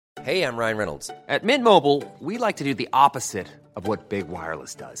Hey, I'm Ryan Reynolds. At Mint Mobile, we like to do the opposite of what Big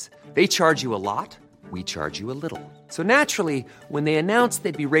Wireless does. They charge you a lot, we charge you a little. So naturally, when they announced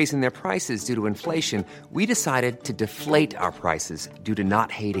they'd be raising their prices due to inflation, we decided to deflate our prices due to not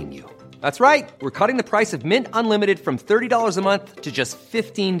hating you. That's right. We're cutting the price of Mint Unlimited from $30 a month to just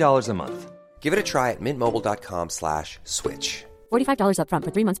 $15 a month. Give it a try at mintmobile.com/switch. $45 up front for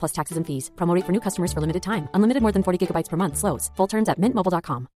 3 months plus taxes and fees. Promo rate for new customers for limited time. Unlimited more than 40 gigabytes per month. Slows full terms at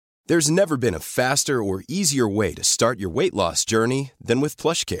mintmobile.com. There's never been a faster or easier way to start your weight loss journey than with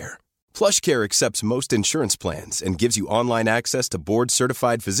PlushCare. PlushCare accepts most insurance plans and gives you online access to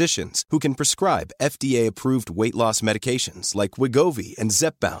board-certified physicians who can prescribe FDA-approved weight loss medications like Wegovy and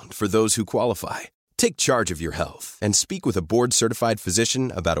Zepbound for those who qualify. Take charge of your health and speak with a board-certified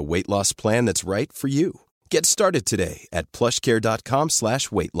physician about a weight loss plan that's right for you. Get started today at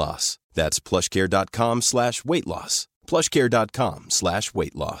plushcare.com/weight loss. That's plushcare.com/weight loss.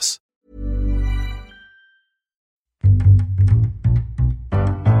 plushcare.com/weight loss.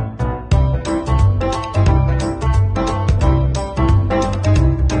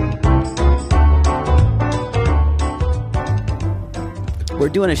 We're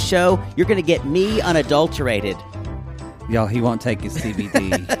doing a show. You're going to get me unadulterated. Y'all, he won't take his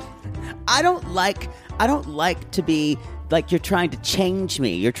CBD. I don't like to be like you're trying to change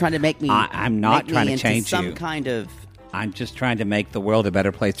me. You're trying to make me. I'm not trying to into change some you. kind of. I'm just trying to make the world a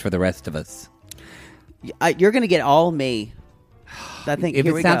better place for the rest of us. You're going to get all me. I think if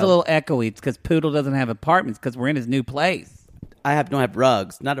here it we sounds go. a little echoey, it's because Poodle doesn't have apartments because we're in his new place. don't have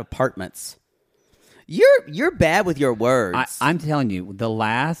rugs, not apartments. You're bad with your words. I'm telling you,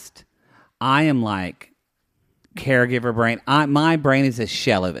 I am like caregiver brain. My brain is a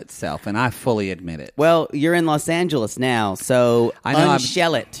shell of itself, and I fully admit it. Well, you're in Los Angeles now, so I know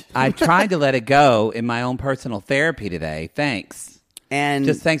unshell it. I tried to let it go in my own personal therapy today. Thanks. And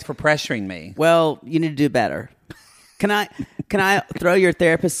just thanks for pressuring me. Well, you need to do better. Can I throw your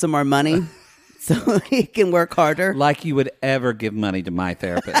therapist some more money so he can work harder? Like you would ever give money to my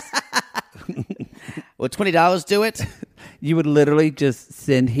therapist. Will $20 do it? You would literally just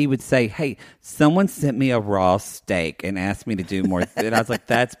he would say, hey, someone sent me a raw steak and asked me to do more. And I was like,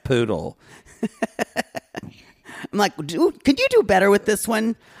 that's Poodle. I'm like, can you do better with this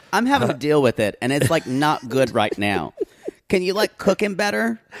one? I'm having to deal with it, and it's like not good right now. Can you like cook him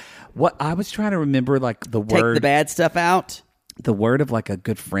better? What I was trying to remember, like the word. Take the bad stuff out? The word of like a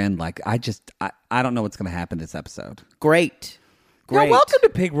good friend. Like I don't know what's going to happen this episode. Great. Now, welcome to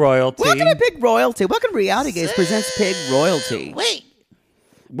Pig Royalty. Welcome to Pig Royalty. Welcome to Reality Gaze presents Pig Royalty. Wait.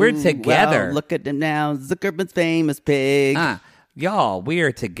 We're together. Well, look at him now. Zuckerman's famous pig. Y'all, we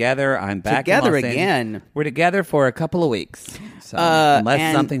are together. I'm back together in Los again. Angeles. We're together for a couple of weeks. So,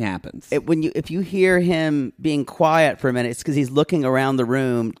 unless something happens. If you hear him being quiet for a minute, it's because he's looking around the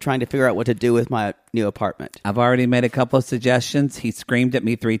room trying to figure out what to do with my new apartment. I've already made a couple of suggestions. He screamed at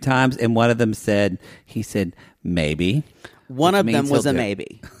me 3 times, and one of them said, maybe. One of them was a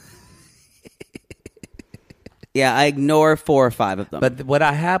maybe. Yeah, I ignore 4 or 5 of them. But what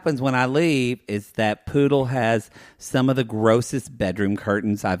happens when I leave is that Poodle has some of the grossest bedroom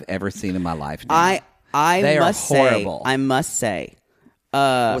curtains I've ever seen in my life. Now. They are horrible. I must say.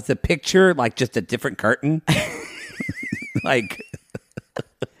 Was the picture like just a different curtain? Like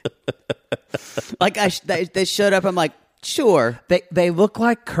they showed up. I'm like, sure. They look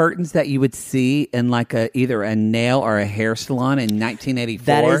like curtains that you would see in like either a nail or a hair salon in 1984.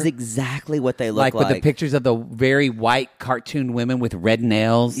 That is exactly what they look like. With the pictures of the very white cartoon women with red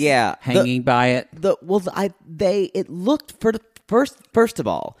nails hanging by it. It looked, first of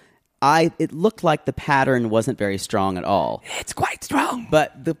all, it looked like the pattern wasn't very strong at all. It's quite strong.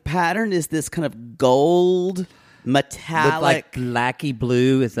 But the pattern is this kind of gold, metallic. With like blacky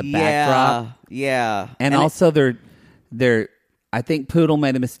blue as a backdrop. Yeah. And also I think Poodle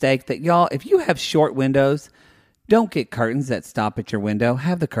made a mistake that, y'all, if you have short windows, don't get curtains that stop at your window.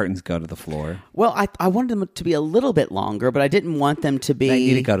 Have the curtains go to the floor. Well, I wanted them to be a little bit longer, but I didn't want them to be... They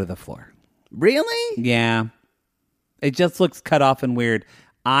need to go to the floor. Really? Yeah. It just looks cut off and weird.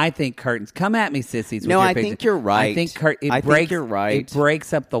 I think curtains... Come at me, sissies. No, I think you're right. I think you're right. It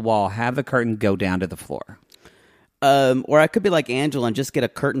breaks up the wall. Have the curtain go down to the floor. Or I could be like Angela and just get a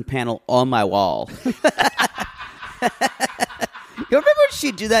curtain panel on my wall. You remember when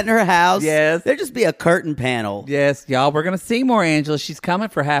she'd do that in her house? Yes. There'd just be a curtain panel. Yes, y'all. We're going to see more Angela. She's coming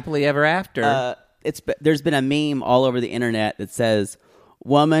for Happily Ever After. There's been a meme all over the internet that says,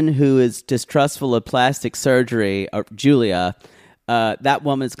 woman who is distrustful of plastic surgery, or Julia, that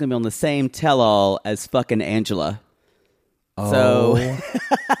woman is going to be on the same tell-all as fucking Angela. Oh,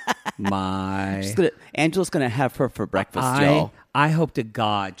 Angela's gonna have her for breakfast, y'all. I hope to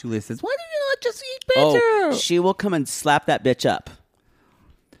God Julia says, why did you not just eat better? Oh, she will come and slap that bitch up.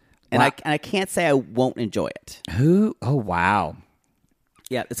 And Wow. I can't say I won't enjoy it. Who? Oh, wow.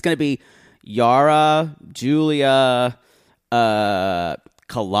 Yeah, it's going to be Yara, Julia,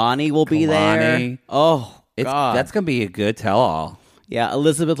 Kalani will be there. Kalani. Oh, God. That's going to be a good tell-all. Yeah,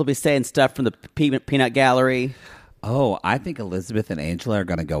 Elizabeth will be saying stuff from the Peanut Gallery. Oh, I think Elizabeth and Angela are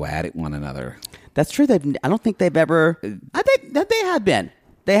going to go at it one another. That's true. I don't think they've ever... I think that they have been.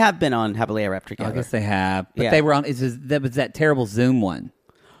 They have been on Happily Ever After together. I guess they have. But Yeah. they were on... That was that terrible Zoom one.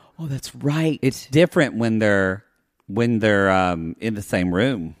 Oh, that's right. It's different when they're in the same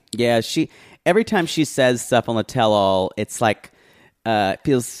room. Yeah, every time she says stuff on the tell-all, it's like...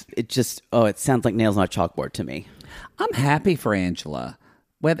 it sounds like nails on a chalkboard to me. I'm happy for Angela.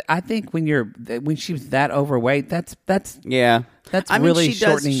 I think when she was that overweight, that's Yeah. That's I mean, really she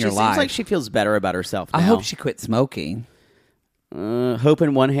shortening does, your she life. seems like she feels better about herself now. I hope she quit smoking. Hope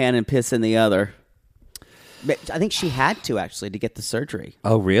in one hand and piss in the other. But I think she had to, actually, to get the surgery.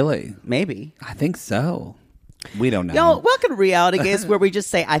 Oh, really? Maybe. I think so. We don't know. Yo, welcome to Reality Gaze, where we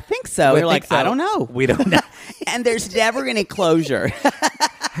just say, I think so. We're like, so. I don't know. We don't know. And there's never any closure.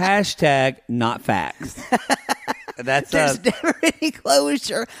 Hashtag not facts. That's There's never any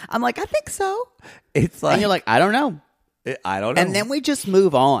closure. I'm like, I think so. It's like And you're like, I don't know. I don't know. And then we just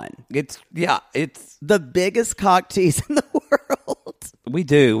move on. it's The biggest cock tease in the world. we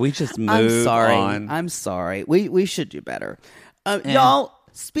do. We just move on. I'm sorry. We should do better. Y'all,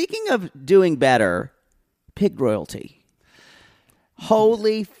 speaking of doing better, pig royalty.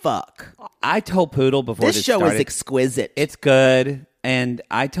 Holy fuck. I told Poodle before This show started, is exquisite. it's good. And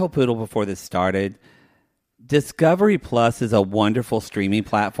I told Poodle before this started, Discovery Plus is a wonderful streaming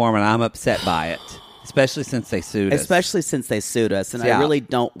platform, and I'm upset by it, especially since they sued us. Especially since they sued us, and Yeah. I really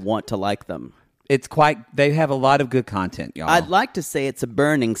don't want to like them. They have a lot of good content, y'all. I'd like to say it's a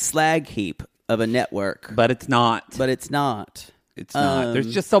burning slag heap of a network, but it's not. but it's not. It's not.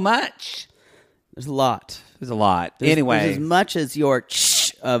 There's just so much. There's a lot. There's a lot. There's Anyway, as much as your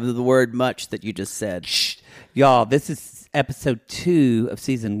of the word much that you just said. y'all, this is episode 2 of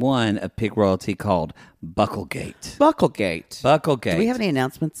season 1 of Pig Royalty called Bucklegate. Bucklegate. Do we have any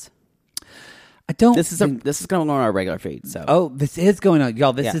announcements? I don't. This is going on our regular feed. So Oh, this is going on,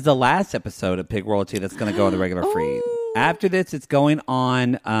 y'all. This Yeah. is the last episode of Pig Royalty that's going to go on the regular feed. After this, it's going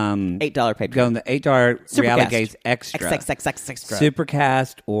on $8 Patreon. Going the $8 Reality Supercast. Gaze Extra, Extra.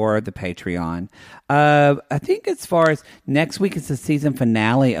 Supercast, or the Patreon. I think as far as next week is the season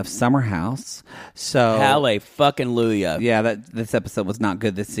finale of Summer House. So Hallelujah. yeah, this episode was not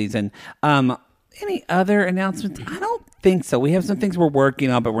good this season. Any other announcements? I don't think so. We have some things we're working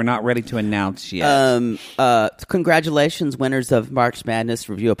on, but we're not ready to announce yet. Congratulations, winners of March Madness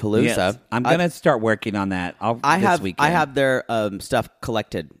Review of Palooza. Yes. I'm going to start working on that. This weekend. I have their stuff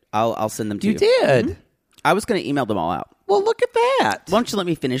collected. I'll send them to you. You did. I was going to email them all out. Well, look at that. Why don't you let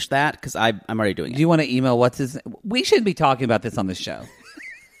me finish that? Because I'm already doing it. Do you want to email we shouldn't be talking about this on the show.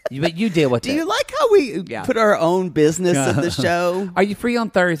 But you deal with it. Do you like how we put our own business in the show? Are you free on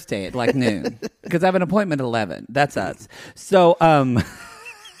Thursday at like noon? Because I have an appointment at 11. That's us. So,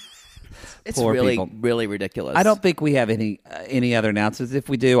 It's poor really, people. really ridiculous. I don't think we have any other announcements. If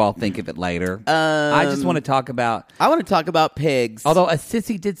we do, I'll think of it later. I just want to talk about. I want to talk about pigs. Although a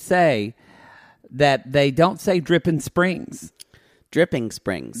sissy did say that they don't say Dripping Springs. Dripping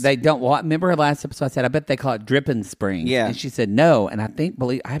Springs. They don't. Well, remember her last episode? I said, I bet they call it Dripping Springs. Yeah. And she said no. And I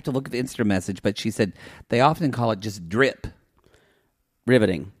have to look at the Insta message, but she said they often call it just drip.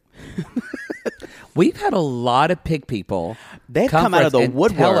 Riveting. We've had a lot of pig people. They've come come for out us of the and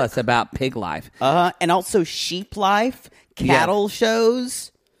woodwork. tell us about pig life. And also sheep life, cattle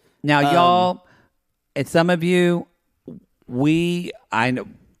shows. Now, y'all, and some of you, to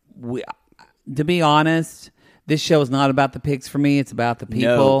be honest, this show is not about the pigs for me. It's about the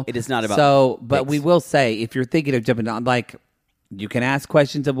people. No, it is not about but pigs. we will say, if you're thinking of jumping on, like, you can ask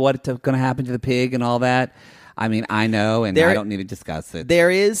questions of what's going to happen to the pig and all that. I mean, I know, and I don't need to discuss it.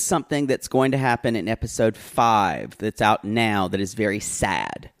 There is something that's going to happen in episode 5 that's out now that is very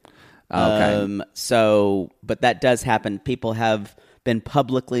sad. Okay. But that does happen. People have been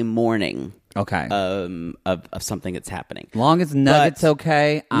publicly mourning. Okay. Of something that's happening. As long as Nugget's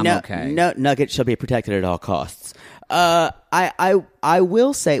okay, I'm okay. No, Nugget shall be protected at all costs. I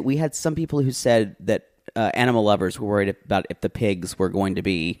will say we had some people who said that animal lovers were worried about if the pigs were going to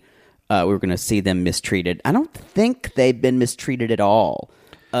be, we were going to see them mistreated. I don't think they've been mistreated at all.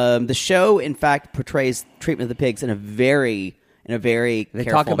 The show, in fact, portrays treatment of the pigs in a very They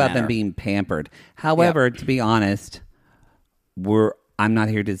talk about manner. them being pampered. However, to be honest, I'm not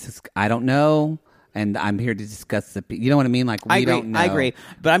here to I don't know, and I'm here to discuss the. You know what I mean? Like we don't know. I agree,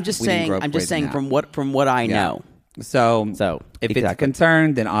 but I'm just We didn't grow saying. up I'm just raising saying that. from what I know. So if it's a exactly.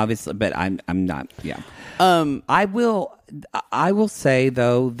 concern, then obviously, but I'm not. Yeah. I will say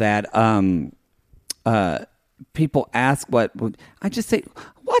though that people ask what I just say.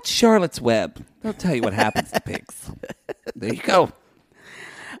 Watch Charlotte's Web. They'll tell you what happens to pigs. There you go.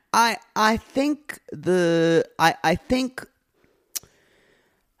 I think the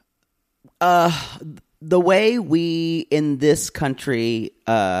way we in this country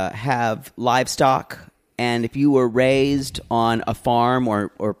have livestock, and if you were raised on a farm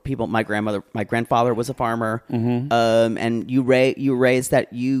or people, my grandfather was a farmer, and you raised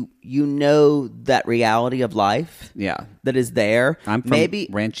that, you know that reality of life, that is there. I'm from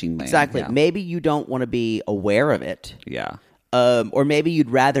ranching land, exactly. yeah. Maybe you don't want to be aware of it, Yeah. or maybe you'd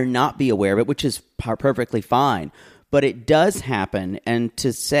rather not be aware of it, which is perfectly fine. But it does happen, and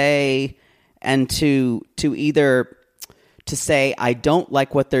to say I don't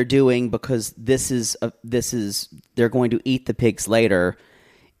like what they're doing because this is they're going to eat the pigs later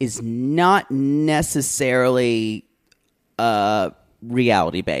is not necessarily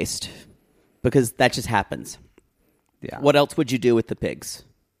reality based, because that just happens. Yeah. What else would you do with the pigs?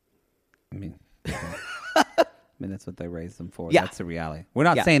 I mean, that's what they raise them for. Yeah. That's the reality. We're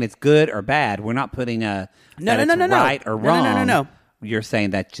not Yeah. saying it's good or bad. We're not putting No, it's right or wrong. No. You're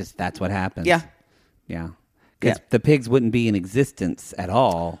saying that's what happens. Yeah. Yeah. Because Yeah. the pigs wouldn't be in existence at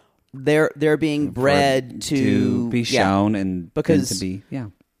all. They're being bred to be shown and because to be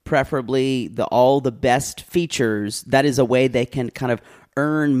preferably all the best features. That is a way they can kind of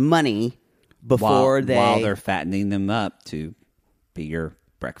earn money before while they're fattening them up to be your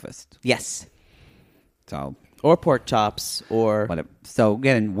breakfast. Yes, So or pork chops or whatever. So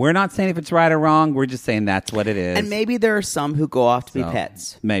again, we're not saying if it's right or wrong. We're just saying that's what it is. and maybe there are some who go off to be So,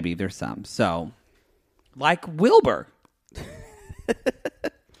 pets. Maybe there's some. So like Wilbur.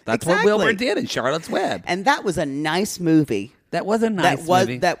 That's what Exactly. Wilbur did in Charlotte's Web. And that was a nice movie. That was a nice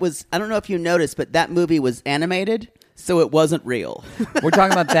movie. That was. I don't know if you noticed, but that movie was animated, so it wasn't real. We're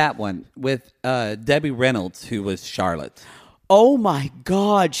talking about that one with Debbie Reynolds, who was Charlotte. Oh my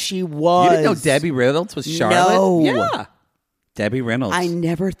God, she was. You didn't know Debbie Reynolds was Charlotte? No. Yeah. Debbie Reynolds. I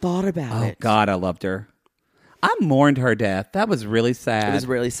never thought about it. Oh, God, I loved her. I mourned her death. That was really sad. It was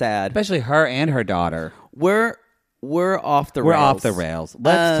really sad. Especially her and her daughter. We're off the We're rails. off the rails.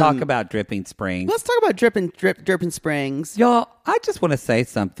 Let's talk about Dripping Springs. Let's talk about Dripping Springs. Y'all, I just want to say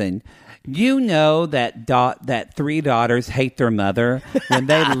something. You know that three daughters hate their mother when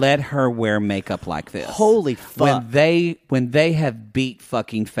they let her wear makeup like this. Holy fuck. When they have beat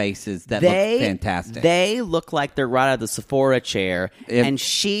fucking faces that look fantastic. They look like they're right out of the Sephora chair, and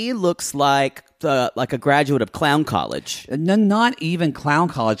she looks like a graduate of clown college. No, not even clown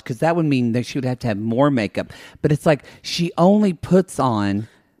college, because that would mean that she would have to have more makeup. But it's like she only puts on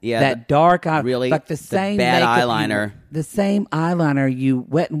that dark eye, really, like the same bad makeup eyeliner. the same eyeliner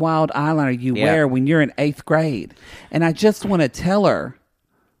Wet n Wild eyeliner you wear when you're in 8th grade. And I just want to tell her.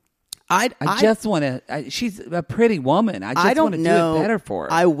 I just want to. She's a pretty woman. I just want to do it better for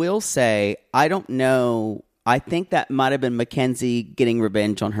her. I will say, I don't know. I think that might have been Mackenzie getting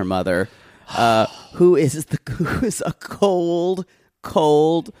revenge on her mother, who is a cold,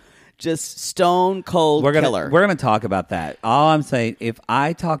 just stone cold killer. We're gonna talk about that. All I'm saying, if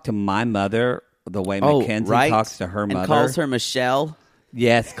I talk to my mother the way Mackenzie talks to her mother, and calls her Michelle.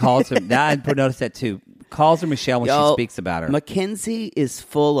 Yes, calls her. I noticed that too. Calls her Michelle when she speaks about her. Mackenzie is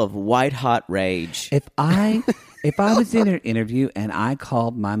full of white hot rage. If I was in an interview and I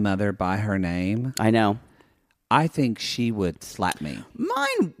called my mother by her name, I know. I think she would slap me.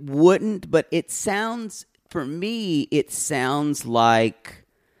 Mine wouldn't, but it sounds like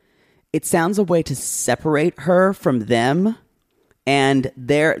it sounds a way to separate her from them, and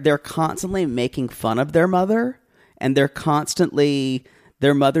they're constantly making fun of their mother, and their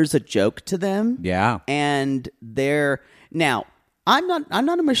mother's a joke to them. Yeah. And now I'm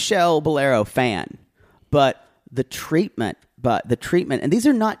not a Michelle Bolero fan, but the treatment, and these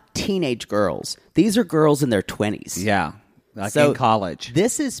are not teenage girls. These are girls in their 20s. Yeah. Like So in college.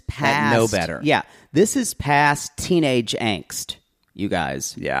 This is past. know better. Yeah. This is past teenage angst, you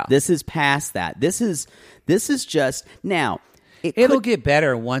guys. Yeah. This is past that. This is just now. It'll get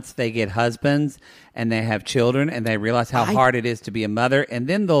better once they get husbands and they have children and they realize how hard it is to be a mother, and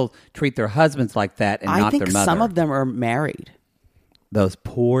then they'll treat their husbands like that and not their mother. I think some of them are married. Those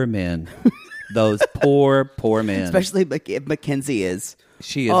poor men. Those poor men. Especially if Mackenzie is.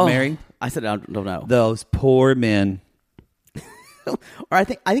 She is married? I said I don't know. Those poor men. Or I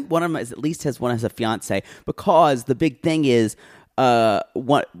think one of them at least has a fiance, because the big thing is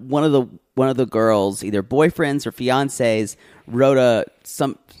one of the girls, either boyfriends or fiancés, wrote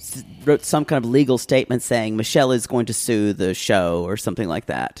some kind of legal statement saying Michelle is going to sue the show or something like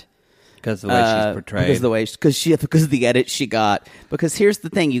that. Because of the way she's portrayed. Because of the edit she got. Because here's the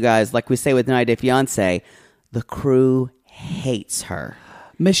thing, you guys, like we say with 90 Day Fiancé, the crew hates her.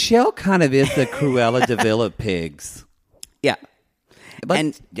 Michelle kind of is the Cruella de Vil of pigs. Yeah.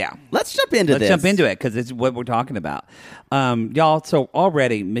 Let's jump into this. Let's jump into it because it's what we're talking about. Y'all, so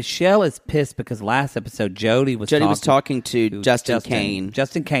already Michelle is pissed because last episode Jody was talking to Justin Kane.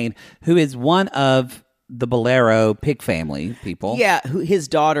 Justin Kane, who is one of the Bolero pig family people. Yeah, his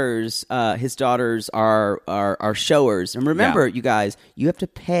daughters are showers. And remember, you guys, you have to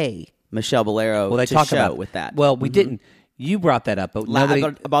pay Michelle Bolero to talk about with that. Well, we didn't. You brought that up, but nobody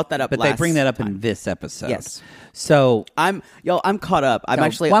brought that up. But they bring that up in this episode. Yes. So I'm caught up. I'm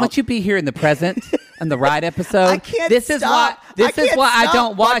actually. Why don't you be here in the present and the right episode? I can't. This is why I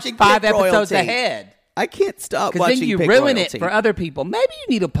don't watch 5 episodes ahead. I can't stop watching. Because then you ruin it for other people. Maybe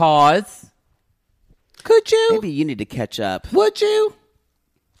you need a pause. Could you? Maybe you need to catch up. Would you?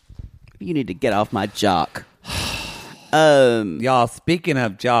 Maybe you need to get off my jock. Y'all, speaking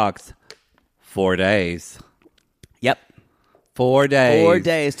of jocks, 4 days. Yep. 4 days. 4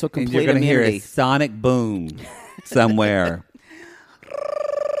 days till complete and you're gonna immunity. Hear a sonic boom somewhere.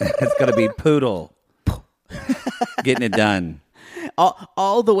 It's going to be Poodle getting it done.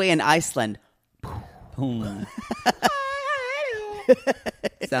 All the way in Iceland. Boom.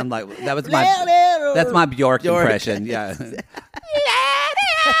 Sound like that's my Bjork impression. Yeah.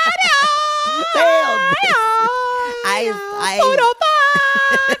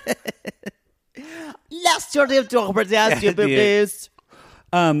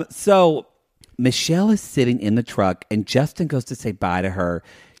 So Michelle is sitting in the truck, and Justin goes to say bye to her.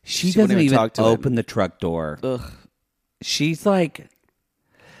 She doesn't even open the truck door. Ugh. She's like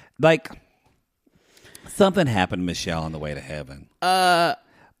something happened to Michelle on the way to heaven.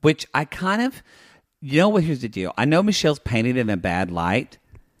 Which I kind of, what? Here's the deal. I know Michelle's painted in a bad light.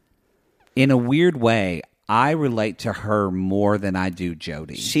 In a weird way, I relate to her more than I do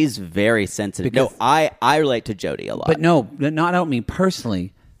Jody. She's very sensitive. No, I relate to Jody a lot. But no, I don't mean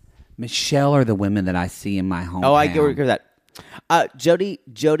personally. Michelle are the women that I see in my hometown. Oh, I agree with that. Jody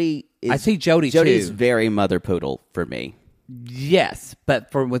is... I see Jody too. Jody's very mother poodle for me. Yes,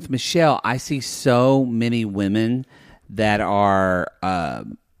 but with Michelle, I see so many women that are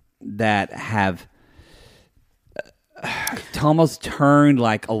that have almost turned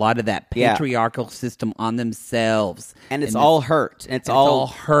like a lot of that patriarchal system on themselves, and it's all hurt. It's all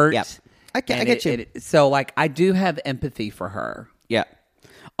hurt. Yep. I get you. So, like, I do have empathy for her. Yeah,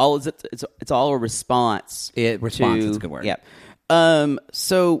 it's all a response. Response is a good word. Yeah.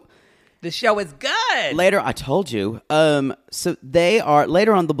 So. The show is good. Later, I told you. So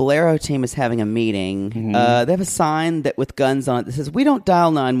later on, the Bolero team is having a meeting. Mm-hmm. They have a sign with guns on it that says, "We don't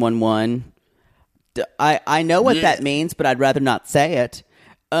dial 911." I know what that means, but I'd rather not say it.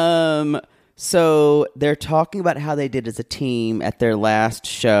 So they're talking about how they did as a team at their last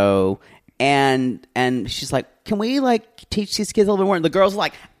show, and she's like, "Can we teach these kids a little bit more?" And the girls are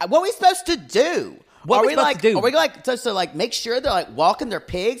like, "What are we supposed to do? What are we supposed to do? Are we supposed to make sure they're walking their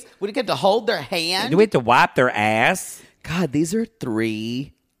pigs? We get to hold their hand? Do we have to wipe their ass?" God, these are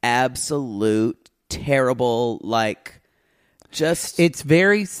 3 absolute terrible just. It's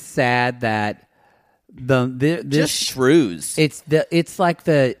very sad that this just shrews. It's like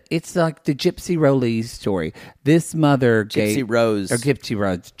the Gypsy Rose story. This mother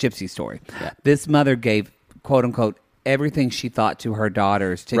Gypsy story. Yeah. This mother gave, quote unquote, everything she thought to her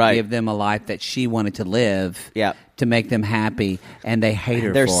daughters to give them a life that she wanted to live, to make them happy, and they hate her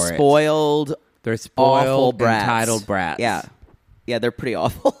for it. They're spoiled, awful brats. Entitled brats. Yeah, they're pretty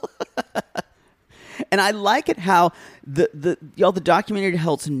awful. And I like it how the documentary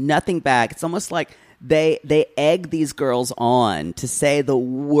holds nothing back. It's almost like they egg these girls on to say the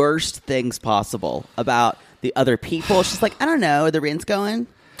worst things possible about the other people. She's like, I don't know, are the rents going?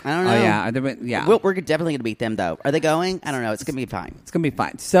 I don't know. Oh, yeah. We're definitely going to beat them, though. Are they going? I don't know. It's going to be fine. It's going to be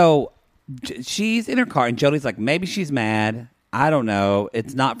fine. So she's in her car, and Jody's like, maybe she's mad. I don't know.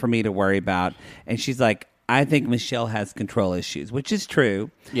 It's not for me to worry about. And she's like, I think Michelle has control issues, which is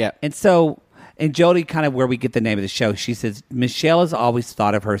true. Yeah. And Jody, kind of where we get the name of the show, she says, Michelle has always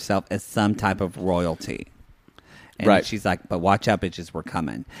thought of herself as some type of royalty. And she's like, but watch out, bitches, we're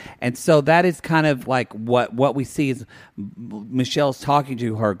coming. And so that is kind of like what we see is Michelle's talking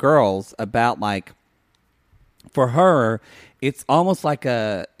to her girls about, for her, it's almost like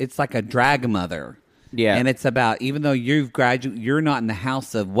a drag mother. Yeah. And it's about, even though you're not in the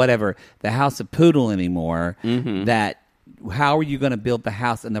house of whatever, the house of Poodle anymore, that how are you going to build the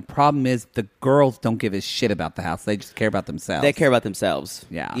house? And the problem is the girls don't give a shit about the house. They just care about themselves. They care about themselves.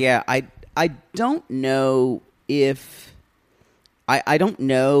 Yeah. Yeah. I don't know if I don't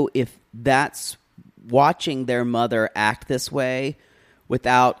know if that's watching their mother act this way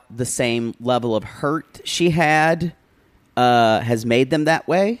without the same level of hurt she had has made them that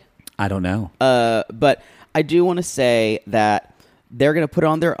way. I don't know. But I do want to say that they're going to put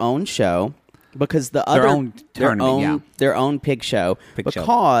on their own show because the other their own pig show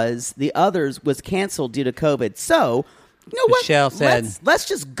because the others was canceled due to COVID. So you know Michelle what? said, let's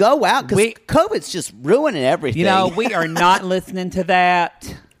just go out because COVID's just ruining everything. You know, we are not listening to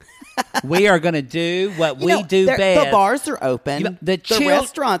that. We are going to do what we do best. The bars are open. The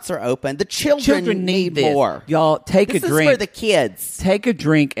restaurants are open. The children need more. Y'all, take a drink. This is for the kids. Take a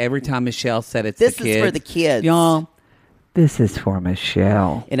drink every time Michelle said it's the kids. This is for the kids. Y'all, this is for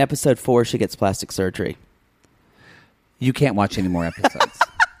Michelle. In episode 4, she gets plastic surgery. You can't watch any more episodes.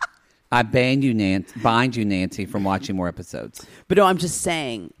 I bind you, Nancy, from watching more episodes. But no, I'm just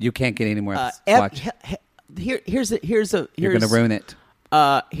saying. You can't get any more episodes. Here's You're going to ruin it.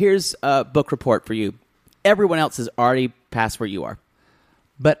 Here's a book report for you. Everyone else is already past where you are.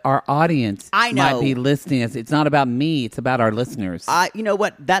 But our audience might be listening. It's not about me. It's about our listeners. You know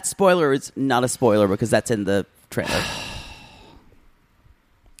what? That spoiler is not a spoiler because that's in the trailer.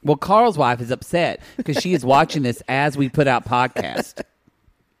 Well, Carl's wife is upset because she is watching this as we put out podcast.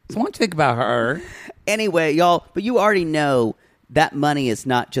 So why don't you think about her? Anyway, y'all, but you already know that money is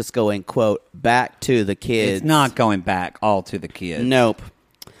not just going, quote, back to the kids. It's not going back all to the kids. Nope.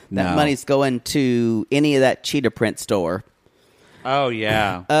 That money's going to any of that cheetah print store. Oh,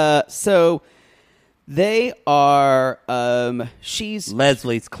 yeah. So they are, she's...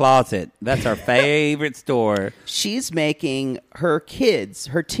 Leslie's Closet. That's our favorite store. She's making her kids,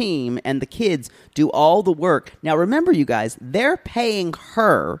 her team, and the kids do all the work. Now, remember, you guys, they're paying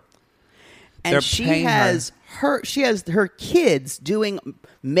her. And she has her kids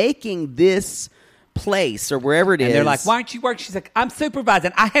making this place or wherever it is. And they're like, why aren't you working? She's like, I'm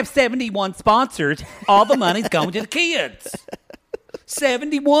supervising. I have 71 sponsors. All the money's going to the kids.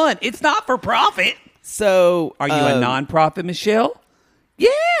 71. It's not for profit. So, are you a nonprofit, Michelle?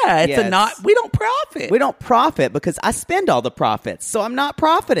 Yeah, we don't profit. We don't profit because I spend all the profits, so I'm not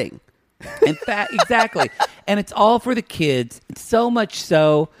profiting. In fact, exactly. And it's all for the kids. So much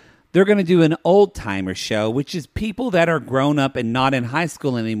so, they're going to do an old-timer show, which is people that are grown up and not in high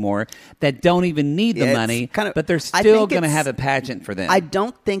school anymore that don't even need the money, but they're still going to have a pageant for them. I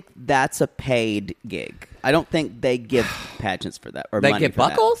don't think that's a paid gig. I don't think they give pageants for that or they money get for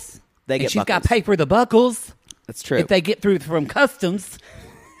buckles? That. They get she's buckles. got to pay for the buckles. That's true. If they get through from customs.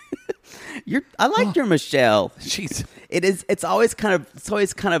 I like your Michelle. It's always kind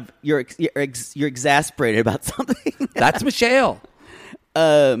of you're exasperated about something. That's Michelle.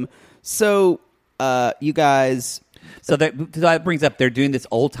 So you guys. So that brings up they're doing this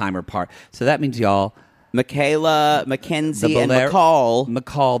old timer part. So that means y'all. Michaela, Mackenzie, and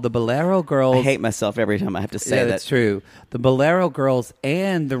McCall. The Bolero Girls. I hate myself every time I have to say that. That's true. The Bolero Girls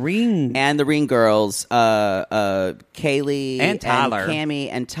and the Ring. And the Ring Girls. Kaylee. And Tyler. And Cammie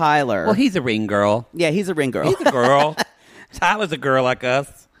and Tyler. Well, he's a Ring Girl. Yeah, he's a Ring Girl. He's a girl. Tyler's a girl like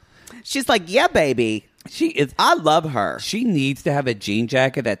us. She's like, yeah, baby. She is. I love her. She needs to have a jean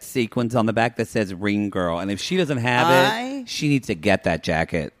jacket that sequins on the back that says Ring Girl. And if she doesn't have it, she needs to get that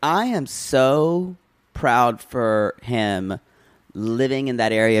jacket. I am so proud for him living in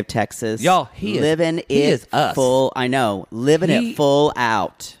that area of Texas. Y'all, he is us. Full. I know. Living it full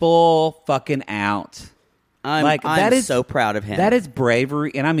out. Full fucking out. I'm so proud of him. That is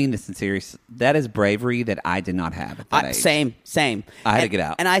bravery, and I mean this in serious. That is bravery that I did not have at that age. Same. I had to get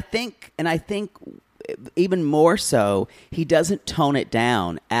out. And I think even more so, he doesn't tone it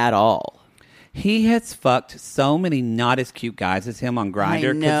down at all. He has fucked so many not as cute guys as him on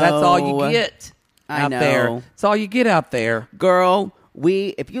Grindr because that's all you get out there. It's all you get out there, girl.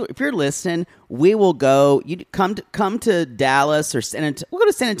 If you're listening, we will go. You come to Dallas or we'll go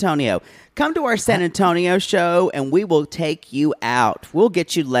to San Antonio. Come to our San Antonio show, and we will take you out. We'll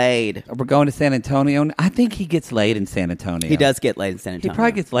get you laid. We're going to San Antonio. I think he gets laid in San Antonio. He does get laid in San Antonio. He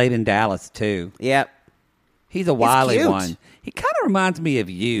probably gets laid in Dallas too. Yep. He's a wily one. He kind of reminds me of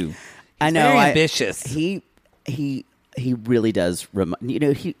you. He's very ambitious. He really does.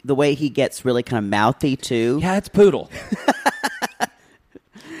 The way he gets really kind of mouthy too. Yeah, it's Poodle.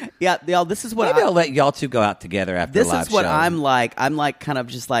 Yeah, y'all. This is what I'll let y'all two go out together after the live show. This is what I'm like. I'm like kind of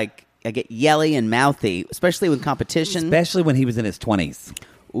just like I get yelly and mouthy, especially with competition. Especially when he was in his 20s.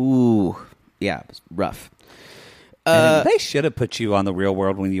 Ooh, yeah, it was rough. They should have put you on The Real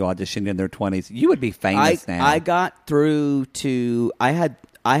World when you auditioned in their 20s. You would be famous now. I got through to. I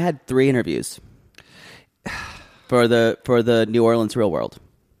had 3 interviews for the New Orleans Real World,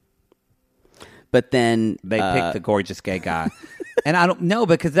 but then they picked the gorgeous gay guy, and I don't know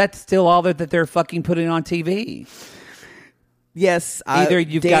because that's still all that they're fucking putting on TV. Yes,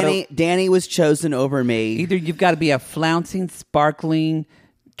 Danny was chosen over me. Either you've got to be a flouncing, sparkling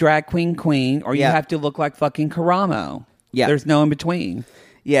drag queen, or you have to look like fucking Karamo. Yeah, there's no in between.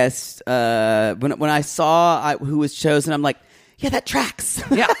 Yes, when I saw who was chosen, I'm like, yeah, that tracks.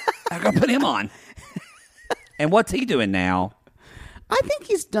 Yeah, I'm gonna put him on. And what's he doing now? I think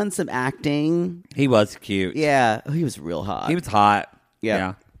he's done some acting. He was cute. Yeah, he was real hot. He was hot.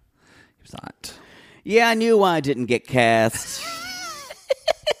 Yeah. He was hot. Yeah, I knew why I didn't get cast.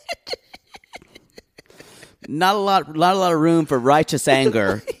 Not a lot of room for righteous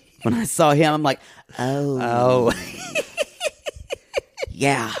anger. When I saw him, I'm like, oh.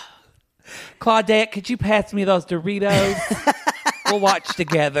 Yeah. Claudette, could you pass me those Doritos? We'll watch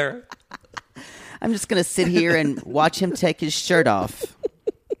together. I'm just going to sit here and watch him take his shirt off.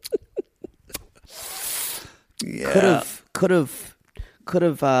 Yeah. Could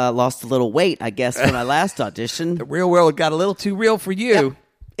have lost a little weight, I guess, for my last audition. The Real World got a little too real for you.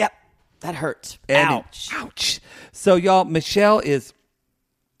 Yep. That hurt. Ouch. So, y'all, Michelle is...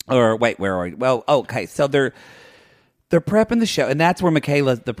 Or, wait, where are we? Well, okay, so they're prepping the show, and that's where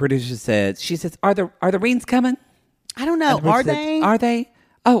Michaela, the producer, she says, are the Reens coming? I don't know. Are they? Are they?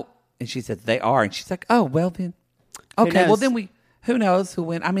 Oh. And she says, they are. And she's like, oh, well then. Okay, well then who knows who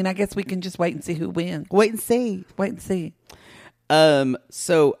wins? I mean, I guess we can just wait and see who wins. Wait and see.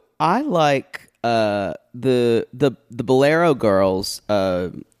 So I like the Bolero girls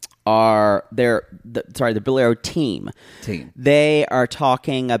the Bolero team. They are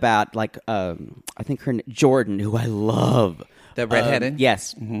talking about like I think her Jordan, who I love. The redheaded?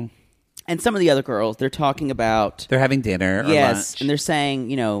 Yes. Mm-hmm. And some of the other girls, they're talking about... They're having dinner or lunch. And they're saying,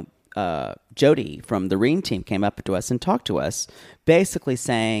 Jody from the Reen team came up to us and talked to us, basically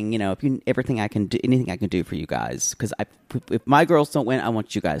saying, if anything I can do for you guys, because if my girls don't win, I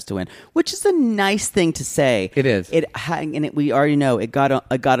want you guys to win, which is a nice thing to say. It is. We already know it got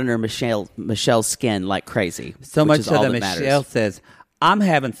under Michelle's skin like crazy. So much so that Michelle says, "I'm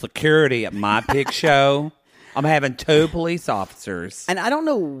having security at my pig show. I'm having 2 police officers, and I don't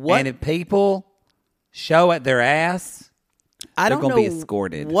know what. And if people show at their ass, they're going to be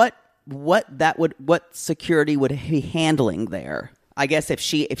escorted. What security would be handling there? I guess if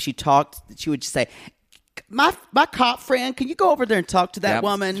she talked, she would just say, "My cop friend, can you go over there and talk to that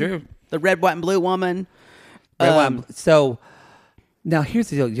woman, true. The red, white, and blue woman?" So now here's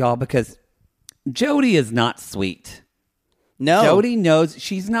the deal, y'all, because Jody is not sweet. No, Jody knows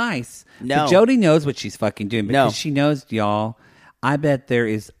she's nice. No, but Jody knows what she's fucking doing because she knows, y'all. I bet there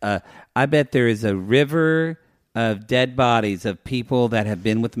is a river of dead bodies of people that have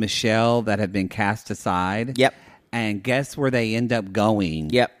been with Michelle that have been cast aside. Yep. And guess where they end up going?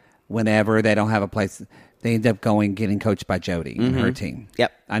 Yep. Whenever they don't have a place, they end up getting coached by Jody and her team.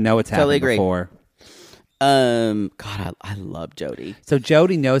 Yep. I know it's happened before. God, I love Jody. So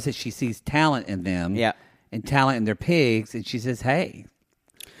Jody knows that she sees talent in them. Yeah. And talent in their pigs, and she says, "Hey,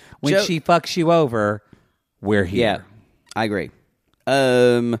 when she fucks you over, we're here." Yeah, I agree.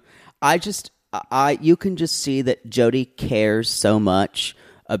 You can just see that Jody cares so much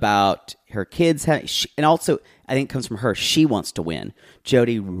about her kids, and also I think it comes from her. She wants to win.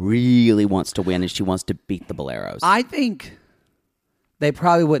 Jody really wants to win, and she wants to beat the Boleros. I think they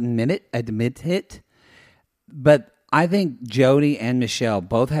probably wouldn't admit it, but I think Jody and Michelle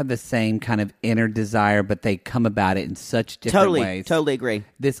both have the same kind of inner desire, but they come about it in such different ways. Totally agree.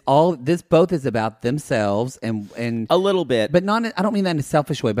 This both is about themselves and a little bit, but not. I don't mean that in a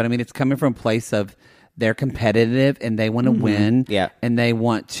selfish way, but I mean it's coming from a place of they're competitive and they want to win. Yeah, and they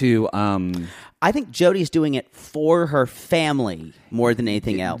want to. I think Jody's doing it for her family more than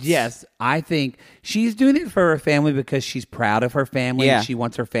anything else. Yes, I think she's doing it for her family because she's proud of her family and she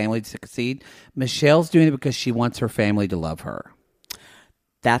wants her family to succeed. Michelle's doing it because she wants her family to love her.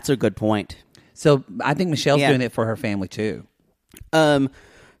 That's a good point. So I think Michelle's doing it for her family too.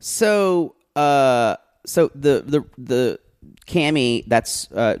 So the Cammie, that's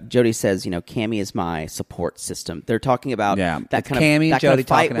Jody says, Cammie is my support system. They're talking about that kind of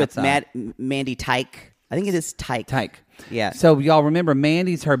fight with Mandy Tyke. I think it is Tyke. Tyke. Yeah. So y'all remember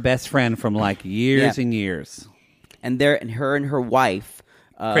Mandy's her best friend from like years and years. And her and her wife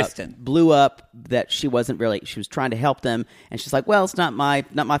Kristen blew up that she was trying to help them, and she's like, "Well, it's not my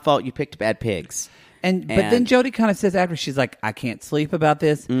fault you picked bad pigs." But then Jody kind of says after, she's like, I can't sleep about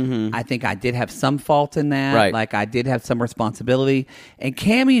this. Mm-hmm. I think I did have some fault in that. Right. Like I did have some responsibility. And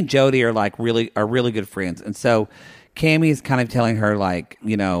Cammie and Jody are like really good friends. And so Cammie is kind of telling her like,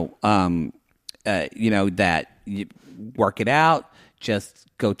 that you work it out, just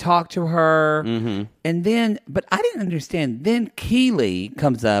go talk to her. Mm-hmm. And then, but I didn't understand. Then Keeley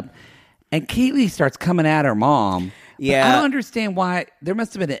comes up and Keeley starts coming at her mom. Yeah. I don't understand why. There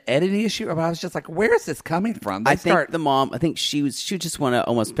must have been an editing issue. Or I was just like, where is this coming from? I think she just want to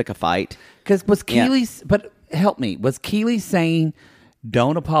almost pick a fight. Because was Keeley, but help me, was Keeley saying,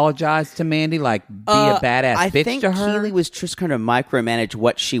 don't apologize to Mandy, like be a badass bitch to her? I think Keeley was just kind of micromanage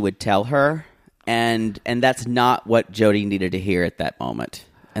what she would tell her. And that's not what Jody needed to hear at that moment.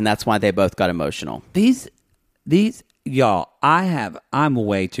 And that's why they both got emotional. These y'all, I'm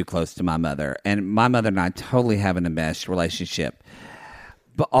way too close to my mother, and my mother and I totally have an enmeshed relationship.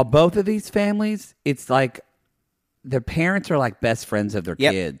 But both of these families, it's like their parents are like best friends of their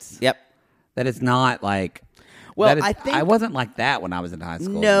kids. Yep. That is not like. Well, I think I wasn't like that when I was in high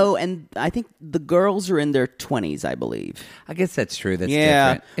school. No, and I think the girls are in their 20s, I believe. I guess that's true. That's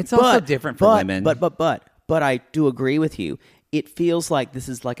different. It's also different for women. But I do agree with you. It feels like this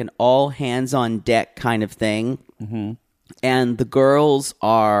is like an all hands on deck kind of thing. Mm-hmm. And the girls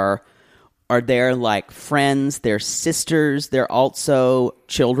are there like friends, they're sisters, they're also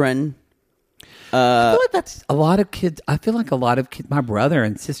children. I feel like that's a lot of kids. I feel like a lot of kids, my brother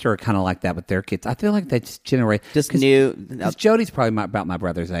and sister are kind of like that with their kids. I feel like that's generate. Just new. Jody's probably about my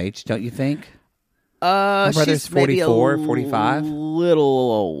brother's age, don't you think? My brother's she's 44, 45. A little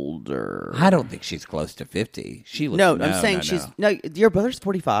older. I don't think she's close to 50. She looks, I'm saying she's your brother's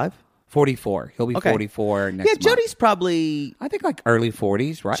 45. 44. He'll be 44 next month. Yeah, Jody's probably, I think like early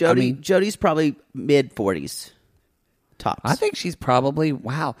 40s, right? Jody's probably mid 40s. Tops. I think she's probably,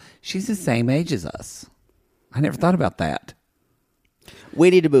 she's the same age as us. I never thought about that. We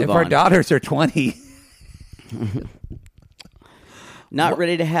need to move on. If our daughters are 20. Not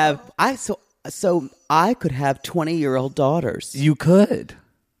ready to have, so I could have 20-year-old daughters. You could.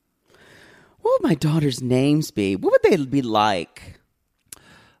 What would my daughters' names be? What would they be like?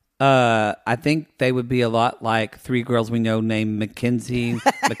 I think they would be a lot like three girls we know named Mackenzie,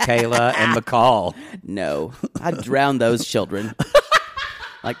 Michaela, and McCall. No, I'd drown those children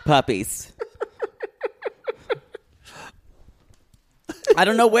like puppies. I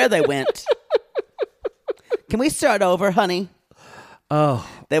don't know where they went. Can we start over, honey? Oh.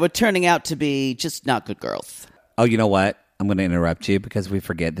 They were turning out to be just not good girls. Oh, you know what? I'm going to interrupt you because we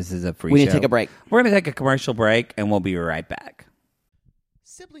forget this is a free show. We need to take a break. We're going to take a commercial break, and we'll be right back.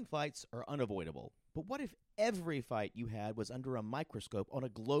 Sibling fights are unavoidable, but what if every fight you had was under a microscope on a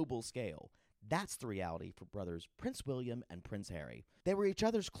global scale? That's the reality for brothers Prince William and Prince Harry. They were each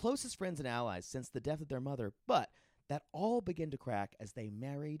other's closest friends and allies since the death of their mother, but that all began to crack as they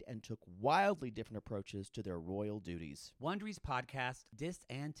married and took wildly different approaches to their royal duties. Wondery's podcast, Dis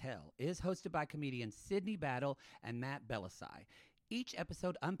and Tell, is hosted by comedians Sydney Battle and Matt Bellassai. Each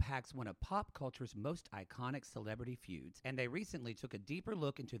episode unpacks one of pop culture's most iconic celebrity feuds, and they recently took a deeper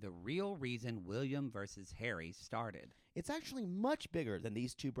look into the real reason William versus Harry started. It's actually much bigger than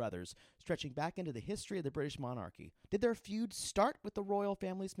these two brothers, stretching back into the history of the British monarchy. Did their feud start with the royal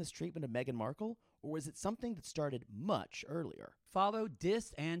family's mistreatment of Meghan Markle, or was it something that started much earlier? Follow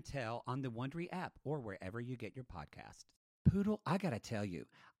Dis and Tell on the Wondery app or wherever you get your podcast. Poodle, I gotta tell you,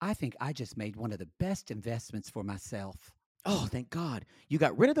 I think I just made one of the best investments for myself. Oh, thank God. You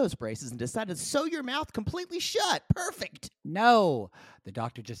got rid of those braces and decided to sew your mouth completely shut. Perfect. No, the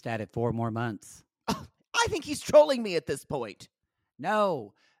doctor just added 4 more months. Oh, I think he's trolling me at this point.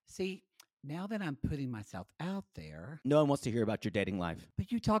 No. See, now that I'm putting myself out there. No one wants to hear about your dating life.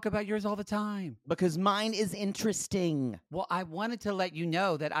 But you talk about yours all the time. Because mine is interesting. Well, I wanted to let you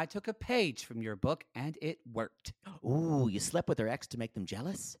know that I took a page from your book and it worked. Ooh, you slept with their ex to make them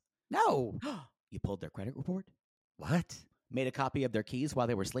jealous? No. You pulled their credit report? What? Made a copy of their keys while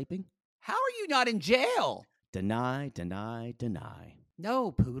they were sleeping? How are you not in jail? Deny, deny, deny.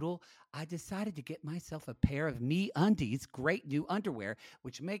 No, Poodle. I decided to get myself a pair of MeUndies great new underwear,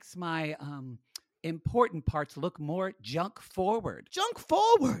 which makes my important parts look more junk forward. Junk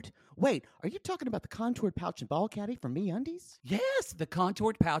forward? Wait, are you talking about the contoured pouch and ball caddy from MeUndies? Yes, the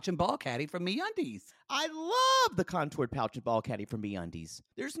contoured pouch and ball caddy from MeUndies. I love the contoured pouch and ball caddy from MeUndies.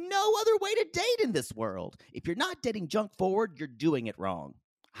 There's no other way to date in this world. If you're not dating junk forward, you're doing it wrong.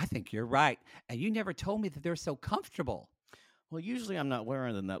 I think you're right. And you never told me that they're so comfortable. Well, usually I'm not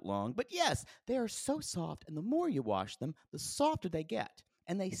wearing them that long. But yes, they are so soft, and the more you wash them, the softer they get.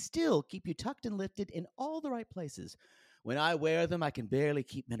 And they still keep you tucked and lifted in all the right places, When I wear them, I can barely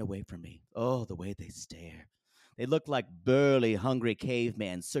keep men away from me. Oh, the way they stare. They look like burly, hungry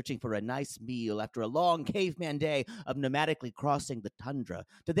cavemen searching for a nice meal after a long caveman day of nomadically crossing the tundra.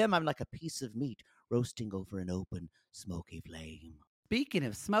 To them, I'm like a piece of meat roasting over an open, smoky flame. Speaking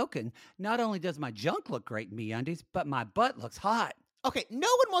of smoking, not only does my junk look great in MeUndies, but my butt looks hot. Okay, no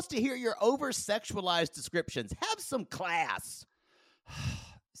one wants to hear your over-sexualized descriptions. Have some class.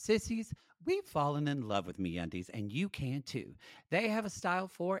 Sissies, we've fallen in love with MeUndies, and you can too. They have a style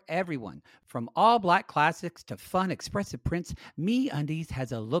for everyone. From all black classics to fun, expressive prints, MeUndies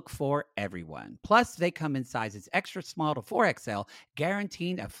has a look for everyone. Plus, they come in sizes extra small to 4XL,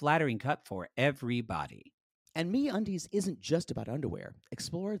 guaranteeing a flattering cut for everybody. And MeUndies isn't just about underwear.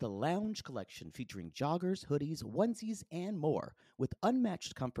 Explore the Lounge collection featuring joggers, hoodies, onesies, and more. With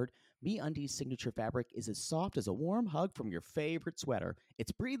unmatched comfort, MeUndies' signature fabric is as soft as a warm hug from your favorite sweater.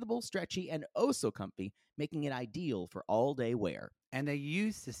 It's breathable, stretchy, and oh so comfy, making it ideal for all-day wear. And they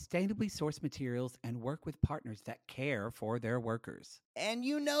use sustainably sourced materials and work with partners that care for their workers. And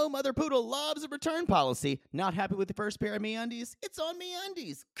you know Mother Poodle loves a return policy. Not happy with the first pair of MeUndies? It's on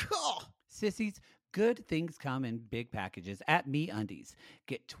MeUndies. Cool. Sissies, good things come in big packages at MeUndies.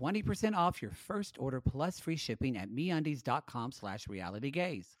 Get 20% off your first order plus free shipping at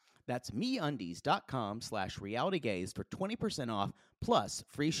MeUndies.com/realitygaze. That's MeUndies.com/realitygaze for 20% off plus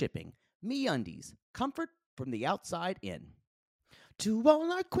free shipping. MeUndies, comfort from the outside in. To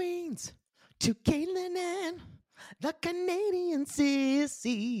all our queens, to Caitlin and the Canadian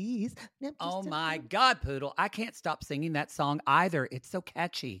sissies. Oh my God, Poodle. I can't stop singing that song either. It's so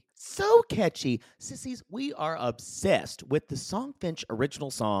catchy. So catchy. Sissies, we are obsessed with the Songfinch original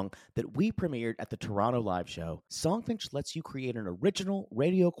song that we premiered at the Toronto Live Show. Songfinch lets you create an original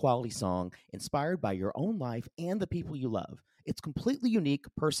radio quality song inspired by your own life and the people you love. It's completely unique,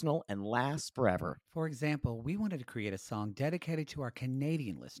 personal, and lasts forever. For example, we wanted to create a song dedicated to our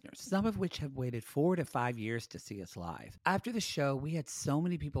Canadian listeners, some of which have waited 4 to 5 years to see us live. After the show, we had so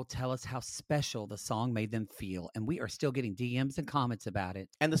many people tell us how special the song made them feel, and we are still getting DMs and comments about it.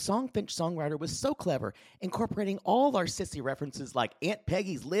 And the Songfinch songwriter was so clever, incorporating all our sissy references like Aunt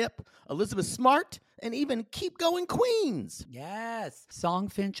Peggy's Lip, Elizabeth Smart, and even Keep Going Queens. Yes.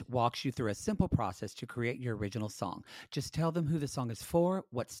 Songfinch walks you through a simple process to create your original song. Just tell them who the song is for,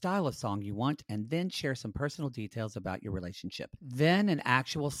 what style of song you want, and then share some personal details about your relationship. Then an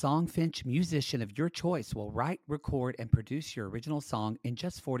actual Songfinch musician of your choice will write, record, and produce your original song in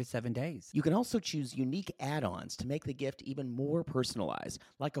just 4 to 7 days. You can also choose unique add-ons to make the gift even more personalized,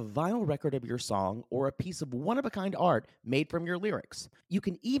 like a vinyl record of your song or a piece of one-of-a-kind art made from your lyrics. You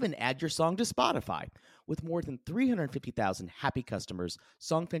can even add your song to Spotify. With more than 350,000 happy customers,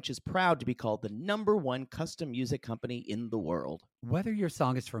 Songfinch is proud to be called the #1 custom music company in the world. Whether your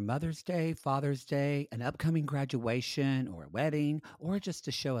song is for Mother's Day, Father's Day, an upcoming graduation, or a wedding, or just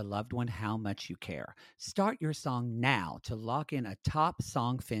to show a loved one how much you care, start your song now to lock in a top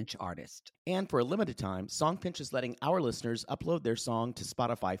Songfinch artist. And for a limited time, Songfinch is letting our listeners upload their song to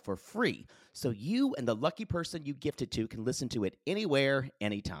Spotify for free, so you and the lucky person you gift it to can listen to it anywhere,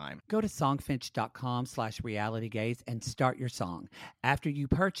 anytime. Go to songfinch.com/realitygaze and start your song. After you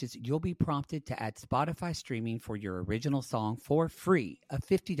purchase, you'll be prompted to add Spotify streaming for your original song for free, a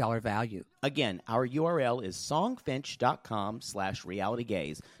 $50 value. Again, our URL is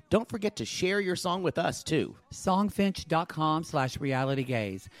songfinch.com/realitygaze. Don't forget to share your song with us, too.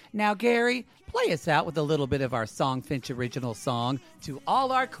 Songfinch.com/realitygaze. Now, Gary, play us out with a little bit of our Songfinch original song, To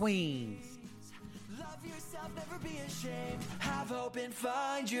All Our Queens. Love yourself, never be ashamed. Have hope and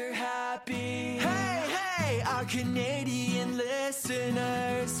find your happy. Hey, hey, our Canadian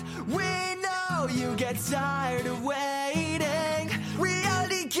listeners. We know you get tired of waiting.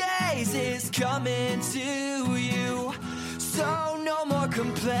 Reality Gaze is coming to you. So no more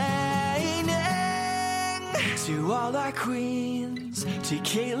complaining. To all our queens, to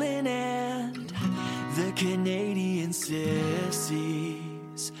Caitlin and the Canadian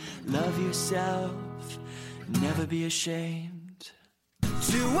sissies. Love yourself, never be ashamed.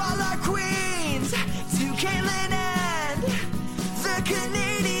 To all our queens, to Caitlin and the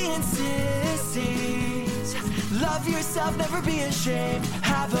Canadian sissies. Love yourself, never be ashamed.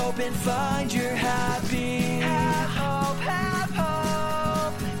 Have hope and find your happy. Have hope, have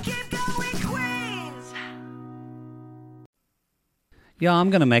hope. Keep going, Queens. Yeah, I'm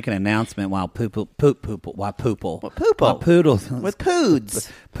going to make an announcement while Poodles With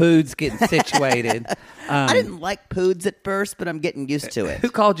Poods. getting situated. I didn't like Poods at first, but I'm getting used to it. Who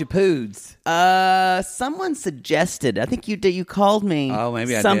called you Poods? Someone suggested. I think you did. You called me. Oh,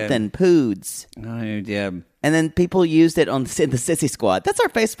 maybe I something did. Poods. Oh, yeah. And then people used it on the Sissy Squad. That's our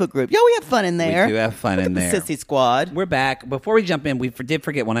Facebook group. Yo, we have fun in there. We do have fun in there. The Sissy Squad. We're back. Before we jump in, we did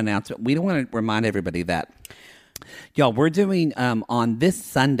forget one announcement. We don't want to remind everybody that. Y'all, we're doing on this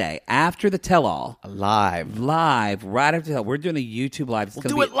Sunday after the tell-all live right after the tell-all. We're doing a YouTube live. We'll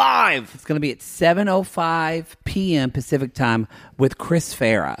do it live. It's going to be at 7:05 p.m. Pacific time with Chris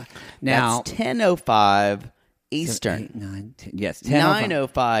Farah. Now that's 10:05 Eastern. 8, 9, 10, yes,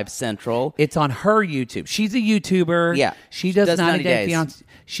 9:05 Central. It's on her YouTube. She's a YouTuber. Yeah, she does 90 Day Fiancé.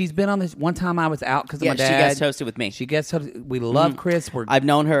 She's been on this one time. I was out because of my dad. She guest hosted with me. She guest hosted. We love Chris. I've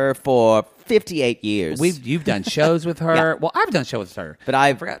known her for 58 years. You've done shows with her. Yeah. Well, I've done shows with her, but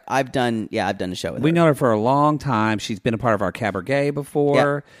I've done a show with her. We know her for a long time. She's been a part of our Cabaret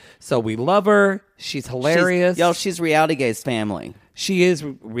before, so we love her. She's hilarious. She's Reality Gaze family. She is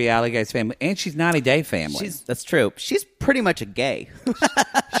Reality Gaze family, and she's 90 Day family. That's true. She's pretty much a gay.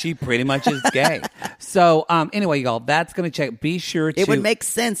 She pretty much is gay. So anyway, y'all, that's going to check. Be sure to. It would make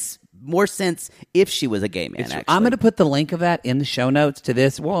more sense if she was a gay man, actually. I'm going to put the link of that in the show notes to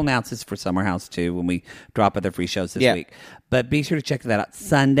this. We'll announce this for Summer House, too, when we drop other free shows this week. But be sure to check that out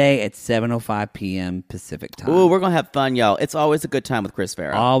Sunday at 7:05 p.m. Pacific time. Ooh, we're going to have fun, y'all. It's always a good time with Chris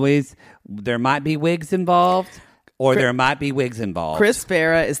Farah. Always. There might be wigs involved, or there might be wigs involved. Chris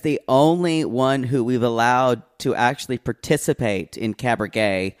Farah is the only one who we've allowed to actually participate in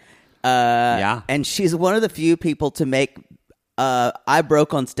Cabaret. And she's one of the few people to make... I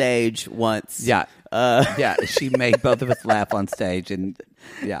broke on stage once. Yeah. She made both of us laugh on stage, and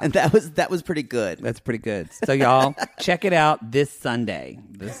and that was pretty good. That's pretty good. So y'all check it out this Sunday,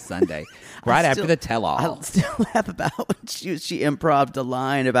 right after the tell-all. I'll still laugh about when she improv'd a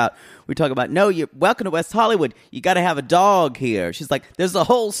line about, we talk about, no, you're welcome to West Hollywood. You got to have a dog here. She's like, there's a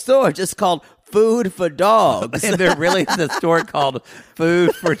whole store just called Food for Dogs. And there really is a store called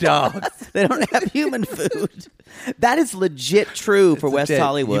Food for Dogs. They don't have human food. That is legit true for West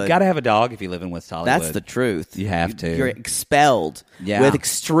Hollywood. You've got to have a dog if you live in West Hollywood. That's the truth. You have to. You're expelled with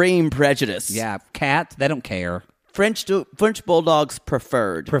extreme prejudice. Yeah, cats, they don't care. French bulldogs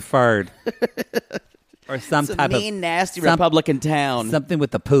preferred. Or some it's type a mean, nasty Republican town. Something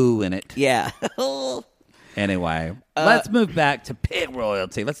with the poo in it. Yeah. Anyway, let's move back to pig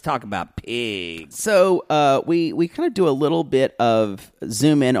royalty. Let's talk about pigs. So we kind of do a little bit of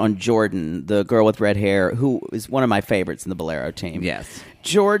zoom in on Jordan, the girl with red hair, who is one of my favorites in the Bolero team. Yes.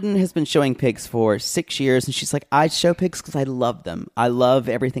 Jordan has been showing pigs for 6 years, and she's like, I show pigs because I love them. I love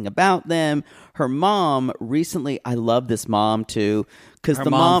everything about them. Her mom recently, I love this mom too, because the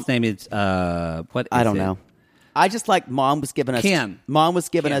mom's name is what? I don't know. I just like Mom was giving us Kim. Mom was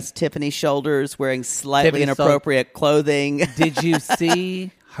giving Kim. us Tiffany shoulders, wearing slightly Tiffany inappropriate clothing. Did you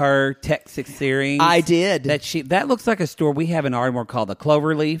see her Texas series? I did. That looks like a store we have in Ardmore called the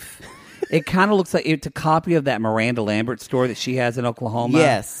Cloverleaf. It kind of looks like it's a copy of that Miranda Lambert store that she has in Oklahoma.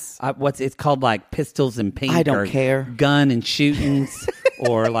 Yes. It's called like Pistols and Pink. I don't care. Gun and shootings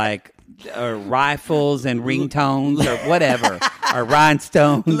or like or rifles and ringtones or whatever. Or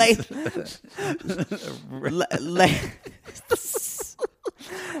rhinestones.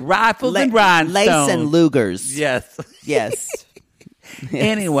 Rifles and rhinestones. Lace and Lugers. Yes.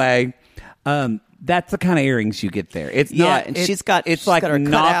 Anyway, that's the kind of earrings you get there. It's not. And it's she's got her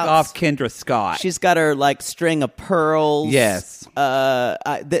knockoff Kendra Scott. She's got her like string of pearls. Yes.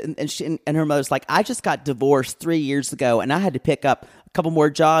 And her mother's like, I just got divorced 3 years ago, and I had to pick up a couple more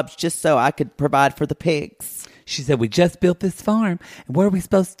jobs just so I could provide for the pigs. She said, we just built this farm, and what are we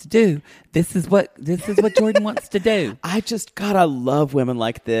supposed to do? This is what Jordan wants to do. I love women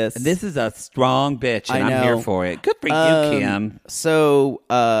like this. And this is a strong bitch, and I'm here for it. Good for you, Kim. So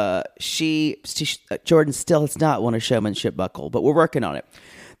Jordan still has not won a showmanship buckle, but we're working on it.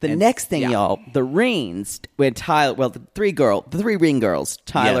 The next thing, y'all, the Reens, when Tyler, the three Ring girls,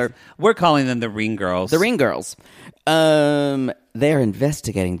 Tyler. Yes. We're calling them the Ring Girls. The Ring Girls. They're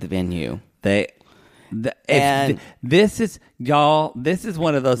investigating the venue. This is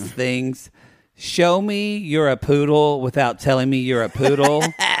one of those things. Show me you're a poodle without telling me you're a poodle.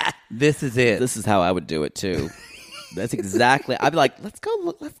 This is it. This is how I would do it too. That's exactly. I'd be like, let's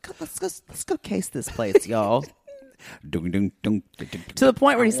go case this place, y'all. To the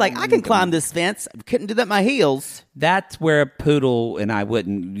point where he's like, I can climb this fence. I couldn't do that with my heels. That's where a poodle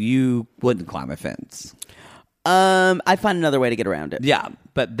and you wouldn't climb a fence. I'd find another way to get around it. Yeah,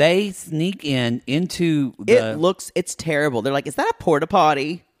 but they sneak into it's terrible. They're like, is that a porta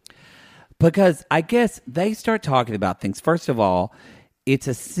potty? Because I guess they start talking about things. First of all, it's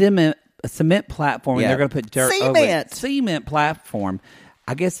a cement platform, and they're going to put dirt over it. Cement platform.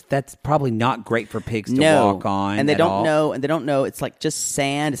 I guess that's probably not great for pigs to walk on. And they don't know. It's like just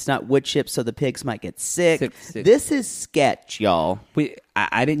sand. It's not wood chips, so the pigs might get sick. This is sketch, y'all.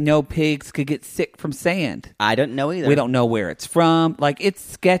 I didn't know pigs could get sick from sand. I don't know either. We don't know where it's from. Like, it's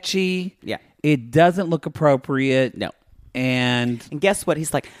sketchy. Yeah. It doesn't look appropriate. No. And guess what?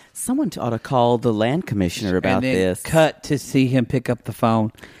 He's like, someone ought to call the land commissioner about this. Cut to see him pick up the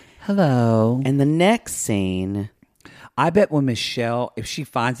phone. Hello. And the next scene... I bet when Michelle, if she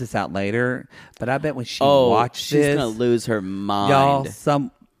finds this out later, but I bet when she watched this... she's going to lose her mind. Y'all,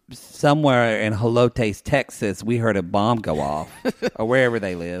 somewhere in Helotes, Texas, we heard a bomb go off. Or wherever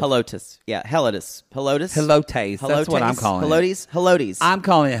they live. Helotes. Yeah, Helotes. Helotes. That's what I'm calling it. Helotes. I'm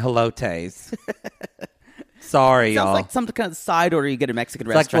calling it Helotes. Sorry, y'all. Sounds like some kind of side order you get at a Mexican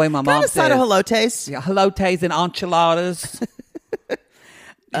restaurant. Like the way my mom says. Side of Helotes. Yeah, Helotes and enchiladas.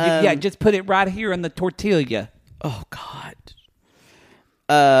 Yeah, just put it right here in the tortilla. Oh, God.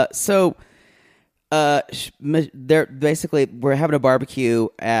 They're basically, we're having a barbecue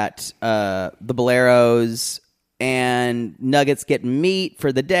at the Boleros, and Nugget's getting meat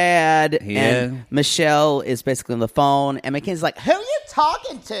for the dad, and Michelle is basically on the phone, and Mackenzie's like, who are you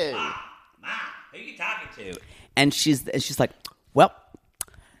talking to? Ma, who are you talking to? And she's like, well,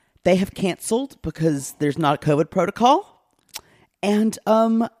 they have canceled because there's not a COVID protocol, and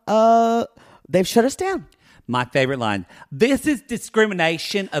they've shut us down. My favorite line. This is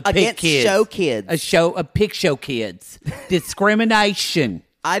discrimination of against pig kids. Show kids. A show of pig show kids. Discrimination.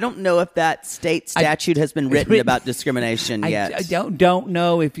 I don't know if that state statute has been written about discrimination yet. I don't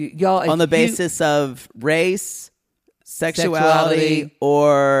know if y'all... On the basis of race, sexuality,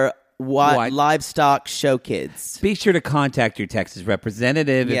 or livestock show kids. Be sure to contact your Texas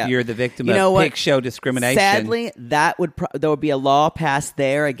representative if you're the victim of pig show discrimination. Sadly, there would be a law passed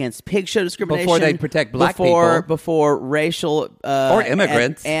there against pig show discrimination before they protect black people, before racial or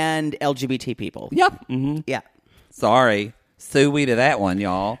immigrants and LGBT people. Yep. Mm-hmm. Yeah. Sorry, sue we to that one,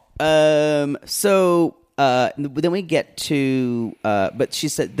 y'all. So then we get to, but she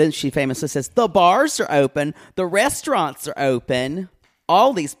said. Then she famously says, "The bars are open, the restaurants are open."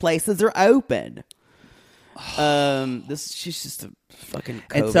 All these places are open. She's just a fucking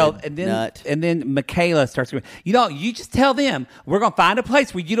COVID nut. And then Michaela starts going, you just tell them we're going to find a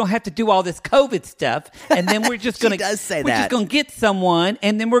place where you don't have to do all this COVID stuff, and then we're just going to just going to get someone,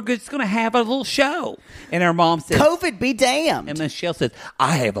 and then we're just going to have a little show. And her mom says, "COVID be damned." And Michelle says,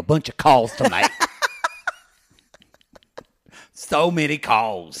 "I have a bunch of calls to make." So many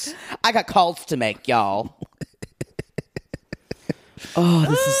calls. I got calls to make, y'all. Oh,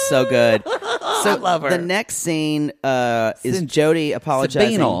 this is so good. So I love her. The next scene is Jody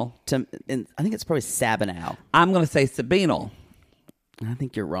apologizing Sabinal. to, I think it's probably Sabinal. I'm going to say Sabinal. I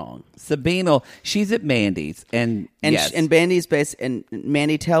think you're wrong. Sabinal. She's at Mandy's, and Mandy's base, and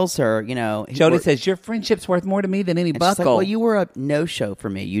Mandy tells her, Jody says, "Your friendship's worth more to me than any buckle." She's like, well, you were a no-show for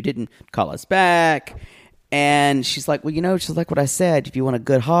me. You didn't call us back. And she's like, well, she's like what I said. If you want a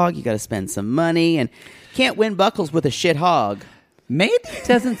good hog, you got to spend some money, and can't win buckles with a shit hog. Mandy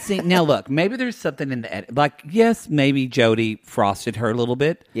doesn't seem... Now, look, maybe there's something in the edit. Like, yes, maybe Jody frosted her a little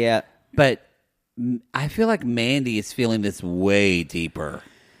bit. Yeah. But I feel like Mandy is feeling this way deeper.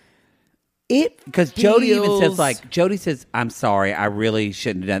 Because Jody even says, Jody says, "I'm sorry, I really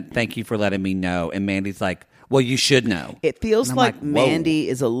shouldn't have done. Thank you for letting me know." And Mandy's like, "Well, you should know." It feels like Mandy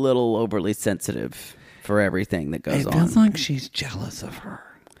is a little overly sensitive for everything that goes on. It feels like she's jealous of her.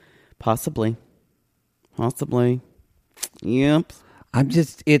 Possibly. Yep.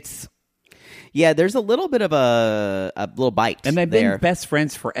 Yeah, there's a little bit of a little bite. And they've been best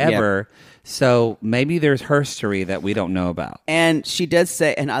friends forever. Yep. So maybe there's herstory that we don't know about. And she does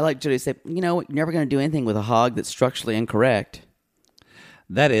say, and I like Jody to say, you're never going to do anything with a hog that's structurally incorrect.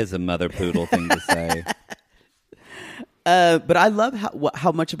 That is a mother poodle thing to say. But I love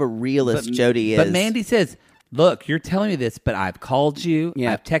how much of a realist Jody is. But Mandy says, "Look, you're telling me this, but I've called you.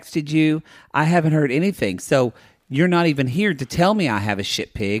 Yeah. I've texted you. I haven't heard anything. So you're not even here to tell me I have a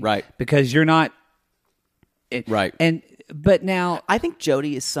shit pig, right? Because you're not, right? But now I think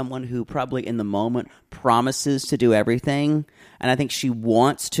Jody is someone who probably in the moment promises to do everything, and I think she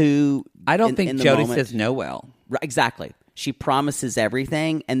wants to. I don't think Jody says no. Well, right, exactly. She promises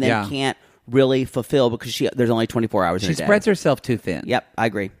everything, and then can't really fulfill because there's only 24 hours. She spreads herself too thin. Yep, I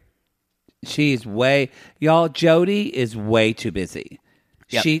agree. She's Jody is way too busy.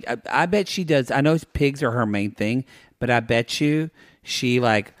 Yep. I bet she does. I know pigs are her main thing, but I bet you she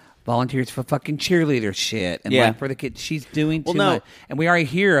volunteers for fucking cheerleader shit and for the kids. She's doing too much. And we already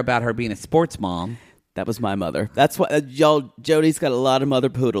hear about her being a sports mom. That was my mother. That's what y'all. Jody's got a lot of mother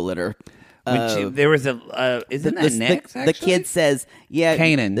poodle in her. There was a isn't that next? The kid says, "Yeah,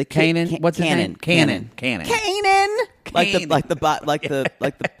 Canaan. The Canaan. What's his name? Canaan. Canaan. Like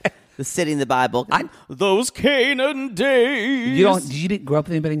the city in the Bible. Those Canaan days. You didn't grow up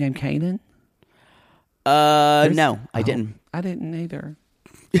with anybody named Canaan? No, I didn't. I didn't either.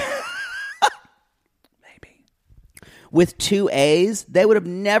 Maybe with 2 A's, they would have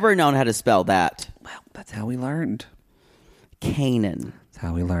never known how to spell that. Well, that's how we learned. Canaan.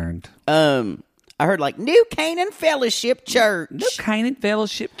 How we learned. I heard like New Canaan Fellowship Church. New Canaan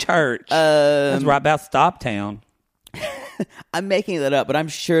Fellowship Church. That's right about Stoptown. I'm making that up, but I'm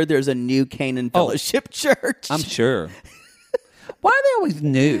sure there's a New Canaan Fellowship Church. I'm sure. Why are they always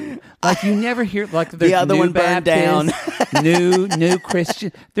new? Like you never hear like there's the other new one burned down. new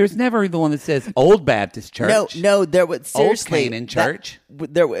Christian. There's never the one that says Old Baptist Church. No, there was seriously Old Canaan Church.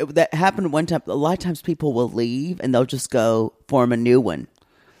 That happened one time. A lot of times people will leave and they'll just go form a new one.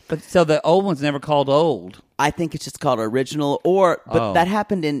 But so the old one's never called old. I think it's just called original. That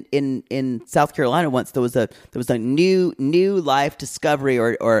happened in South Carolina once. There was a new life discovery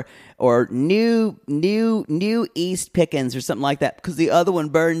or new East Pickens or something like that because the other one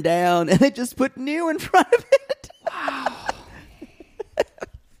burned down and they just put new in front of it.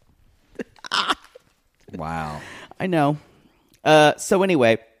 Wow. I know. So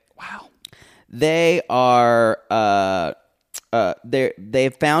anyway, wow. They are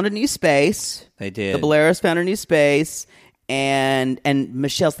they've found a new space. They did. The Boleros found a new space, and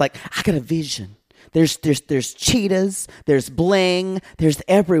Michelle's like, I got a vision. There's cheetahs, there's bling, there's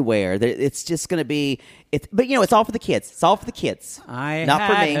everywhere. It's just gonna be but it's all for the kids. It's all for the kids. Not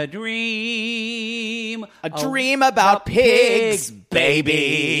for me. A dream about pigs,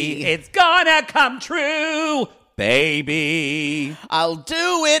 baby. It's gonna come true, baby. I'll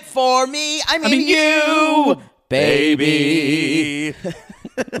do it for me. I mean you. Baby.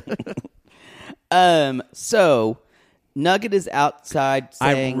 So Nugget is outside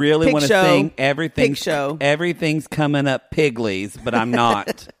saying, I really want to sing everything's coming up Piglies, but I'm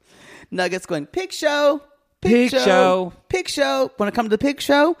not. Nugget's going, pig show. Want to come to the pig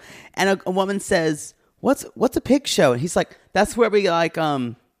show? And a woman says, what's a pig show? And he's like, that's where we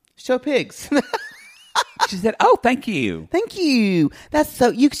show pigs. She said, oh, thank you. Thank you. That's so,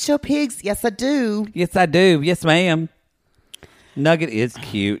 you show pigs? Yes, I do. Yes, I do. Yes, ma'am. Nugget is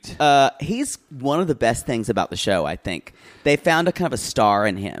cute. He's one of the best things about the show, I think. They found a kind of a star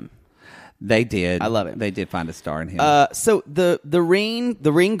in him. They did. I love it. They did find a star in him. So the Ring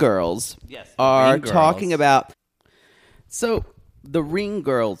Girls are talking about... So the Ring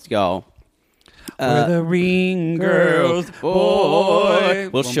Girls, y'all... We're the Ring Girls, boy.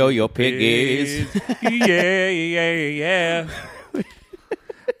 We'll show your piggies. Yeah.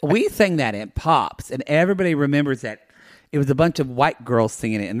 We sang that at Pops, and everybody remembers that. It was a bunch of white girls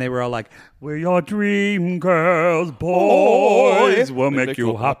singing it, and they were all like, we're your dream girls, boys. We'll make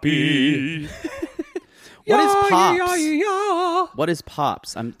you happy. What is Pops? What is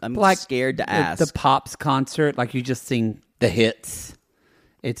Pops? I'm like scared to ask. The Pops concert, like you just sing the hits.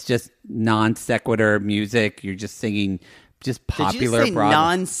 It's just non sequitur music. You're just singing just popular. Did you say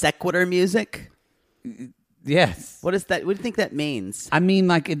non sequitur music? Yes. What is that? What do you think that means? I mean,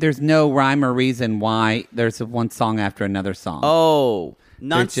 like there's no rhyme or reason why there's one song after another song. Oh,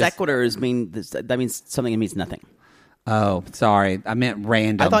 non sequiturs means something that means nothing. Oh, sorry. I meant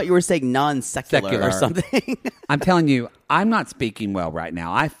random. I thought you were saying non-secular or something. I'm telling you, I'm not speaking well right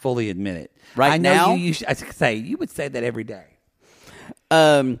now. I fully admit it. I know you would say that every day.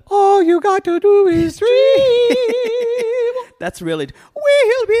 All you got to do is dream. That's really...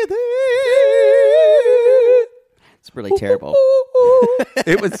 We'll be there. It's really terrible.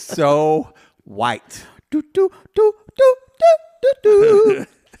 It was so white.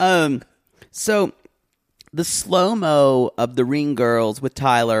 So the slow-mo of the Ring Girls with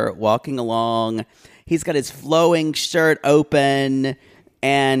Tyler walking along, he's got his flowing shirt open...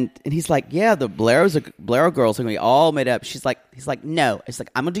 And he's like, yeah, the Bolero girls are going to be all made up. He's like, no. It's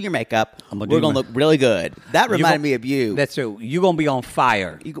like, I'm going to do your makeup. We're going to look really good. That reminded me of you. That's true. You're going to be on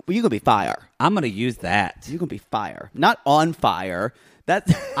fire. You're going to be fire. I'm going to use that. You're going to be fire. Not on fire.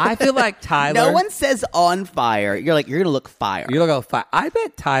 I feel like Tyler. No one says on fire. You're like, you're going to look fire. You're going to go fire. I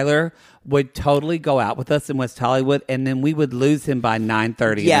bet Tyler would totally go out with us in West Hollywood, and then we would lose him by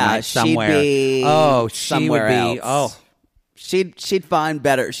 9:30 yeah, somewhere. She would be else. She'd find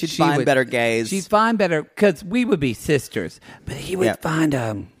better. She'd find better gays. She'd find better because we would be sisters. But he would find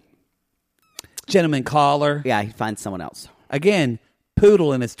a gentleman caller. Yeah, he'd find someone else. Again,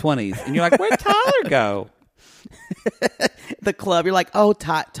 poodle in his 20s. And you're like, where'd Tyler go? the club. You're like, oh,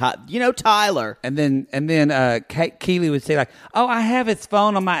 Tyler. And then Keely would say like, oh, I have his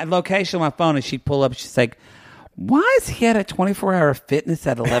phone on my location on my phone, and she'd pull up. She's like, why is he at a 24-hour fitness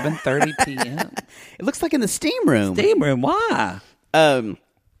at 11:30 p.m.? It looks like in the steam room. Why?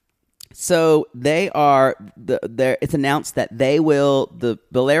 So they are it's announced that the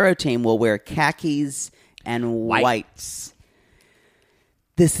Bolero team will wear khakis and whites.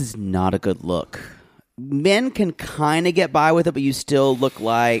 This is not a good look. Men can kind of get by with it, but you still look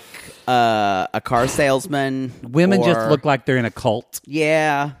like a car salesman. Women just look like they're in a cult.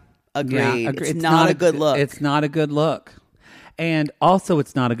 Yeah, agreed. Yeah, it's not a good look. It's not a good look. And also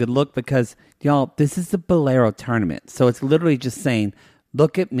it's not a good look because, y'all, this is the Bolero tournament. So it's literally just saying,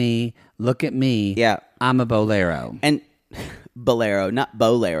 look at me. Yeah. I'm a Bolero. And Bolero, not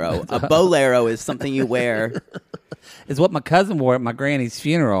Bolero. A Bolero is something you wear. Is what my cousin wore at my granny's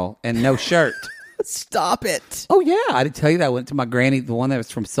funeral and no shirt. Stop it. Oh, yeah. I did tell you that. I went to my granny, the one that was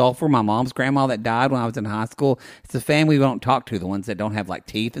from Sulphur, my mom's grandma that died when I was in high school. It's a family we don't talk to, the ones that don't have like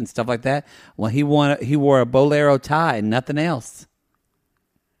teeth and stuff like that. Well, he wore a Bolero tie and nothing else.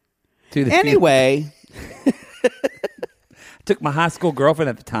 Anyway. Took my high school girlfriend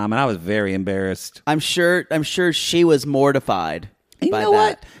at the time, and I was very embarrassed. I'm sure she was mortified. You know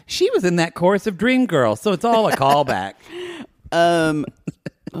what? She was in that chorus of Dreamgirls, so it's all a callback.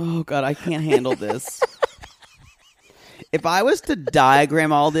 Oh, God, I can't handle this. If I was to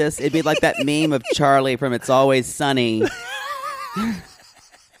diagram all this, it'd be like that meme of Charlie from It's Always Sunny.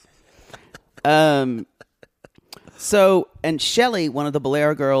 So, and Shelley, one of the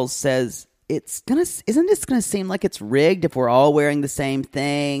Bolero girls, says, isn't this gonna seem like it's rigged if we're all wearing the same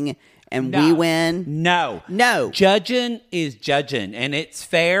thing and we win? No. Judging is judging, and it's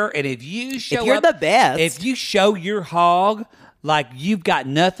fair. And if you're the best, if you show your hog like you've got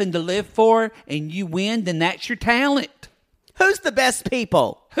nothing to live for and you win, then that's your talent. Who's the best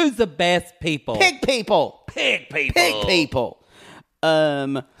people? Who's the best people? Pig people. Pig people. Pig people.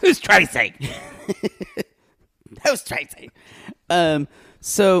 Who's Tracy? Who's Tracy?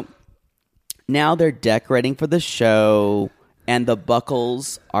 So now they're decorating for the show, and the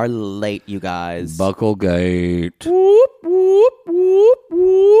Buckles are late, you guys. Bucklegate. Whoop, whoop, whoop,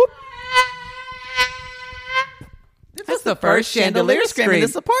 whoop. That's the first chandelier screen in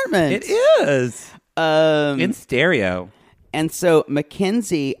this apartment. It is. In stereo. And so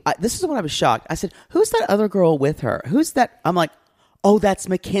Mackenzie, this is when I was shocked. I said, who's that other girl with her? Who's that? I'm like, oh, that's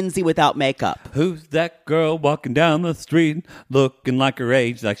Mackenzie without makeup. Who's that girl walking down the street looking like her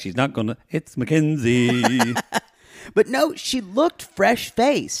age, like she's not going to... It's Mackenzie. But no, she looked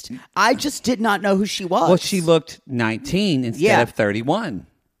fresh-faced. I just did not know who she was. Well, she looked 19 instead of 31.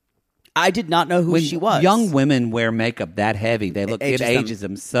 I did not know who she was. Young women wear makeup that heavy. It ages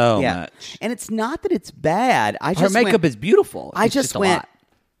them so much. And it's not that it's bad. Her makeup is beautiful. I just went,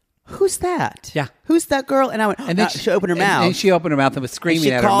 who's that? Yeah. Who's that girl? And I went, and then she opened her mouth. And she opened her mouth and was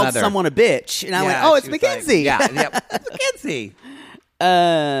screaming at her mother. She called someone a bitch. And I went, oh, it's Mackenzie. Like, it's Mackenzie.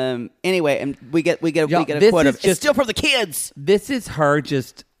 Anyway, and we get a quote of, it's still for the kids. This is her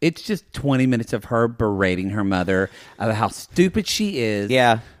it's just 20 minutes of her berating her mother about how stupid she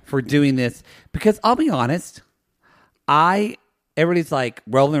is for doing this. Because I'll be honest, everybody's like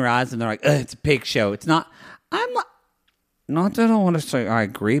rolling their eyes and they're like, it's a pig show. It's not. Not that I don't want to say I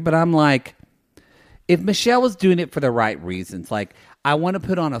agree, but I'm like, if Michelle was doing it for the right reasons, like I want to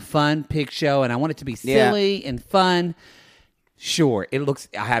put on a fun pig show and I want it to be silly and fun. Sure,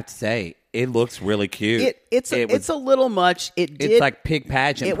 I have to say, it looks really cute. It's a little much. It's like pig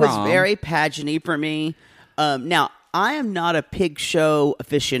pageant prom. It was very pageant-y for me. Now, I am not a pig show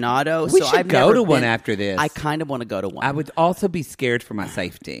aficionado. We should go to one after this. I kind of want to go to one. I would also be scared for my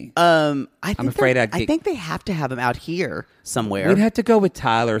safety. I'm afraid I think they have to have them out here somewhere. We'd have to go with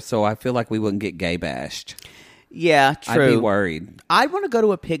Tyler, so I feel like we wouldn't get gay bashed. Yeah, true. I'd be worried. I'd want to go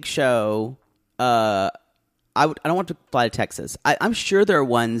to a pig show. I don't want to fly to Texas. I'm sure there are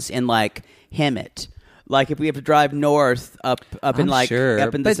ones in like Hemet. Like if we have to drive north up in the Central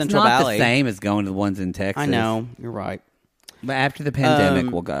Valley. It's not the same as going to the ones in Texas. I know, you're right. But after the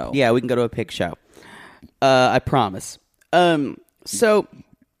pandemic, we'll go. Yeah, we can go to a pig show. I promise. So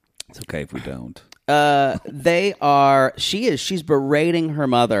it's okay if we don't. She's berating her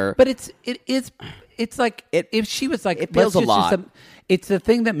mother. But it's like if she was like, it feels a lot. It's the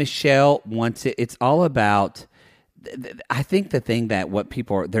thing that Michelle wants it. It's all about. I think the thing that what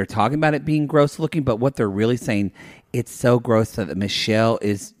people they're talking about it being gross looking, but what they're really saying, it's so gross that Michelle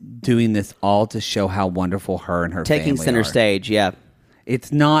is doing this all to show how wonderful her and her taking family center are. stage. Yeah,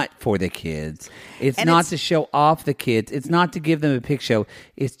 It's not for the kids. It's not to show off the kids. It's not to give them a pig show.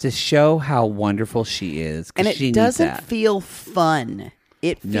 It's to show how wonderful she is. And it doesn't feel fun.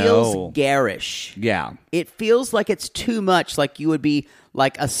 It feels garish. Yeah. It feels like it's too much, like you would be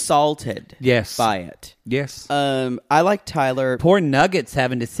like assaulted by it. Yes. I like Tyler. Poor Nuggets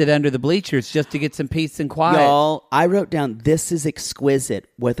having to sit under the bleachers just to get some peace and quiet. Y'all, I wrote down, this is exquisite,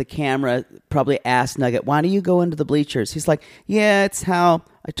 with a camera, probably asked Nugget, why do you go into the bleachers? He's like, yeah, it's how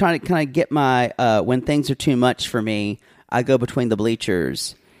I try to kind of get my, when things are too much for me, I go between the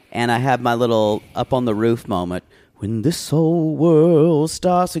bleachers. And I have my little up on the roof moment. When this whole world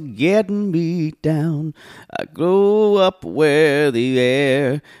starts getting me down, I grow up where the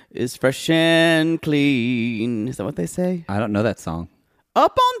air is fresh and clean. Is that what they say? I don't know that song.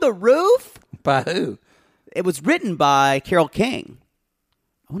 Up on the Roof? By who? It was written by Carole King.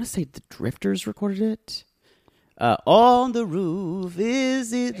 I want to say the Drifters recorded it. On the roof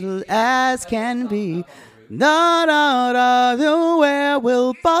is it as can be. Not out of nowhere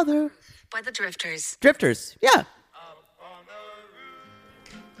will bother. By the Drifters. Drifters, yeah.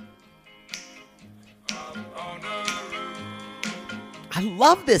 I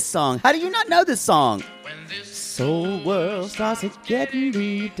love this song. How do you not know this song? When this whole world starts getting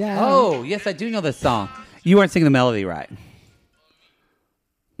me down. Oh, yes, I do know this song. You weren't singing the melody right.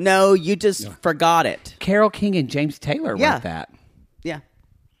 No, you just forgot it. Carole King and James Taylor wrote that. Yeah.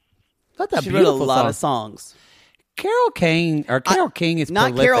 That's a she beautiful wrote a lot song. of songs. Carole King is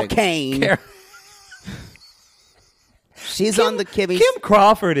not prolific. Carole Kane. She's on the Kimmy. Kim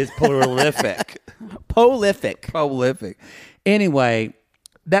Crawford is prolific. Prolific. Anyway,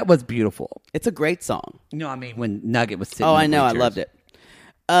 that was beautiful. It's a great song. No, I mean when Nugget was sitting. Oh, in I the know. I bleachers. loved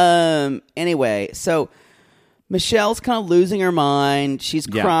it. Anyway, so Michelle's kind of losing her mind. She's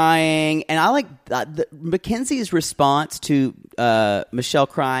crying, and I like Mackenzie's response to Michelle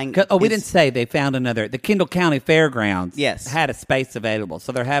crying. We didn't say they found another. The Kendall County Fairgrounds, yes, had a space available,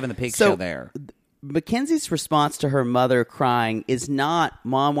 so they're having the pig show there. Mackenzie's response to her mother crying is not,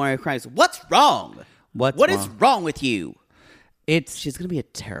 "Mom, why are you crying?" It's, "What's wrong? What is wrong with you?" She's going to be a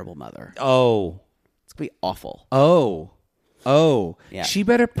terrible mother. Oh. It's going to be awful. Oh. Yeah. She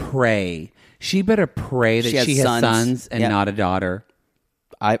better pray. She better pray that she has sons and not a daughter.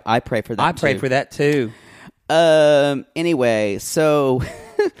 I pray for that, I pray for that, too. Anyway, so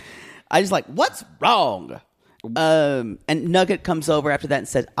I just like, what's wrong? And Nugget comes over after that and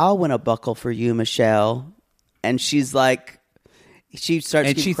says, I'll win a buckle for you, Michelle. And she's like, she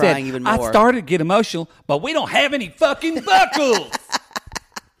starts crying even more. I started to get emotional, but we don't have any fucking buckles.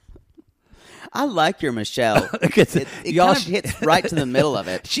 I like your Michelle. It kind of hits right to the middle of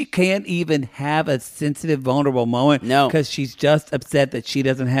it. She can't even have a sensitive, vulnerable moment. No. Because she's just upset that she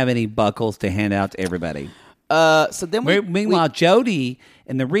doesn't have any buckles to hand out to everybody. So then meanwhile, Jody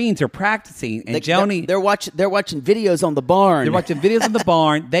and the Reens are practicing, and Joni... They're watching videos on the barn. They're watching videos on the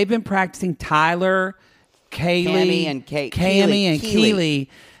barn. They've been practicing Tyler... Cammy and Keely.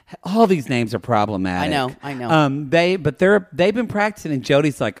 All these names are problematic. I know. They've been practicing, and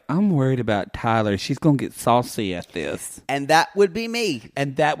Jody's like, I'm worried about Tyler. She's gonna get saucy at this, and that would be me.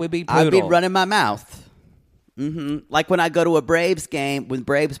 And that would be Poodle. I'd be running my mouth. Mm-hmm. Like when I go to a Braves game, when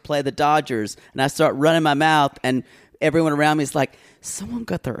Braves play the Dodgers, and I start running my mouth, and everyone around me is like, someone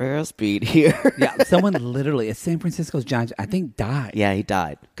got their ass beat here. Yeah, someone literally at San Francisco's Giants, I think, died. Yeah, he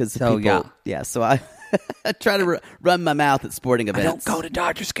died because so I try to run my mouth at sporting events. I don't go to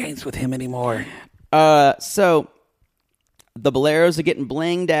Dodgers games with him anymore. So the Boleros are getting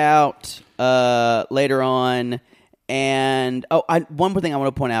blinged out later on, and one more thing I want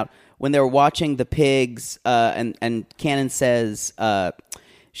to point out: when they were watching the pigs, and Cannon says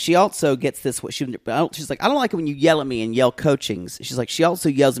she also gets this. She's like, I don't like it when you yell at me and yell coachings. She's like, she also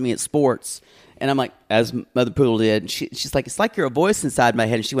yells at me at sports, and I'm like, as Mother Poodle did. And she's like, it's like you're a voice inside my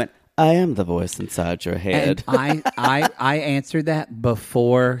head, and she went, I am the voice inside your head. And I answered that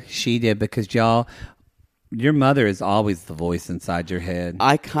before she did because y'all, your mother is always the voice inside your head.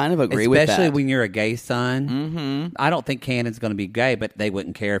 I kind of agree with that. Especially when you're a gay son. Mm-hmm. I don't think Cannon's going to be gay, but they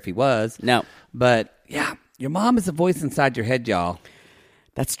wouldn't care if he was. No. But yeah, your mom is the voice inside your head, y'all.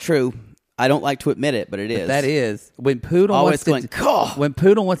 That's true. I don't like to admit it, but it is. But that is. When Poodle when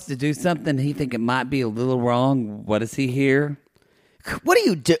Poodle wants to do something he think it might be a little wrong, what does he hear? What do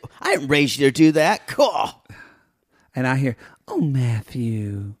you do? I didn't raise you to do that. Cool. And I hear, oh,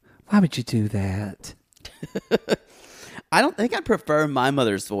 Matthew, why would you do that? I don't think I prefer my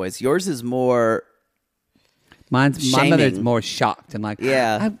mother's voice. Yours is more my mother's more shocked and like,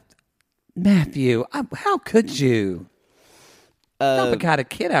 yeah. Matthew, how could you? Not the kind of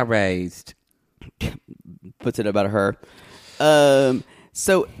kid I raised. Puts it about her.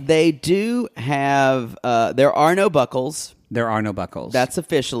 So they do have. There are no buckles. There are no buckles. That's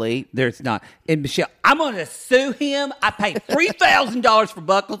officially. There's not. And Michelle, I'm going to sue him. I paid $3,000 for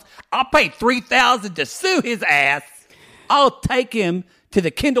buckles. I'll pay $3,000 to sue his ass. I'll take him to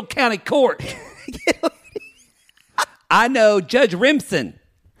the Kendall County Court. I know Judge Rimson.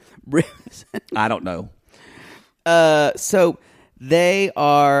 I don't know. So they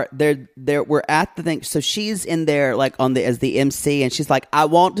are. We're at the thing. So she's in there, like as the MC, and she's like, "I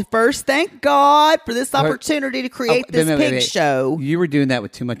want to first thank God for this opportunity to create this pig show." You were doing that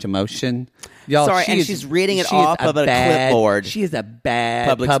with too much emotion, y'all. Sorry, she's reading it off of a clipboard. She is a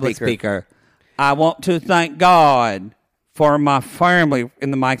bad public speaker. I want to thank God for my family,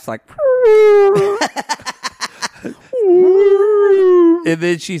 and the mic's like. And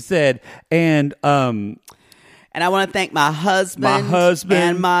then she said, and I want to thank my husband,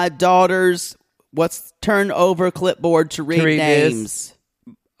 and my daughters. What's turn over clipboard to read names?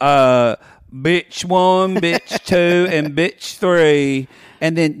 Bitch 1, bitch 2, and bitch 3.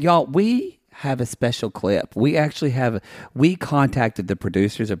 And then, y'all, we have a special clip. We contacted the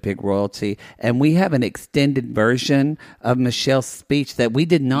producers of Pig Royalty, and we have an extended version of Michelle's speech that we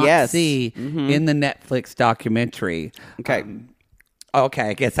did not see in the Netflix documentary. Okay. Okay,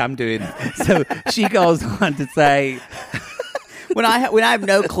 I guess I'm doing it. So she goes on to say, when I have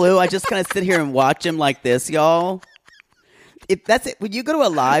no clue, I just kind of sit here and watch him like this, y'all. If that's it, when you go to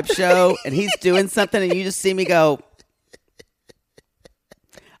a live show and he's doing something and you just see me go,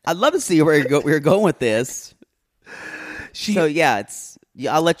 I'd love to see where you're going with this.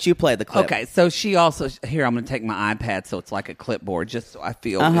 I'll let you play the clip. Okay, so she also, here, I'm going to take my iPad so it's like a clipboard just so I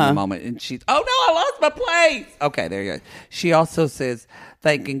feel in the moment. And she's, oh no, I lost my place. Okay, there you go. She also says,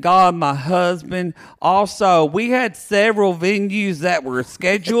 thanking God, my husband. Also, we had several venues that were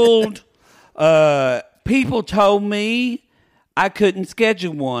scheduled. People told me I couldn't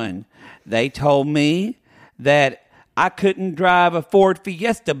schedule one. They told me that I couldn't drive a Ford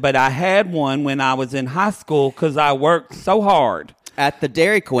Fiesta, but I had one when I was in high school because I worked so hard. At the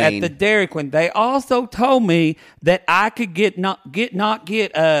Dairy Queen. They also told me that I could get Taco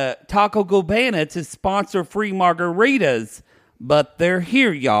Gabbana to sponsor free margaritas, but they're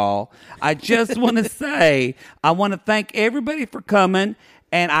here, y'all. I just want to say, I want to thank everybody for coming,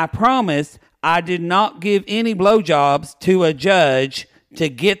 and I promise I did not give any blowjobs to a judge to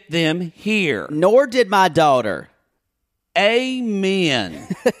get them here. Nor did my daughter. Amen.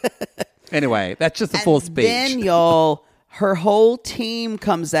 Anyway, that's just a full speech. Then, y'all, her whole team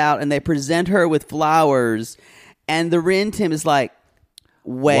comes out and they present her with flowers, and the Ren team is like,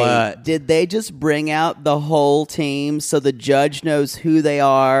 wait, what? Did they just bring out the whole team so the judge knows who they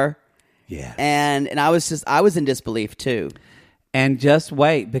are? Yeah. And I was in disbelief too. And just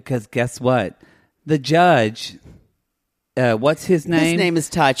wait, because guess what? The judge, what's his name? His name is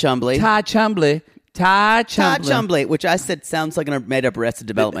Ty Chumbley. Ty Chumbley, which I said sounds like a made-up Arrested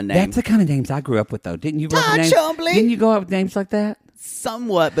Development name. That's the kind of names I grew up with, though. Didn't you? Ty Chumbley. Didn't you grow up with names like that?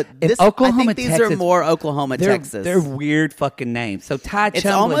 Somewhat, but I think these are more Oklahoma, Texas. They're weird fucking names. So Ty Chumbley. It's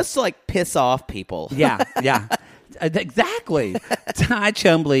almost like piss off people. Yeah. Exactly. Ty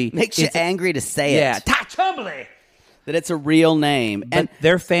Chumbley. Makes you angry to say it. Yeah, Ty Chumbley. That it's a real name. But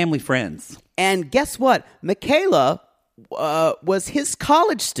they're family friends. And guess what? Michaela was his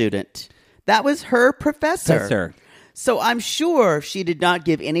college student. That was her professor. So I'm sure she did not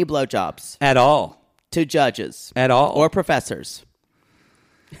give any blowjobs. At all. To judges. At all. Or professors.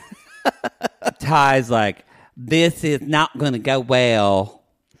 Ty's like, this is not going to go well.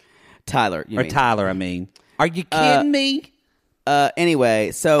 Tyler, I mean. Are you kidding me?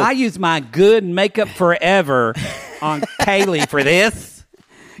 Anyway, so I use my good Makeup Forever on Kaylee for this.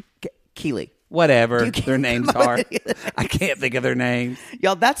 Keely. Whatever their names are. I can't think of their names.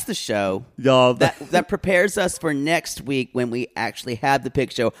 Y'all, that's the show. Y'all, that prepares us for next week when we actually have the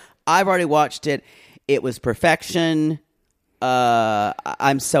pig show. I've already watched it. It was perfection.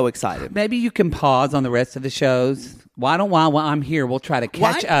 I'm so excited. Maybe you can pause on the rest of the shows. While I'm here, we'll try to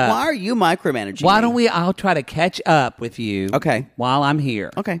catch up. Why are you micromanaging Why don't I'll try to catch up with you. Okay. While I'm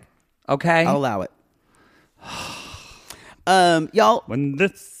here. Okay. I'll allow it. Y'all. When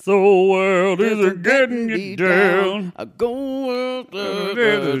this old world is getting you down, I go with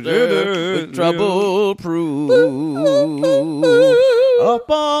trouble proof up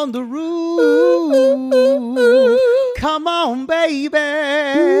on the roof. Come on, baby.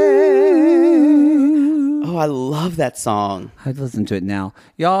 Oh, I love that song. I listen to it now.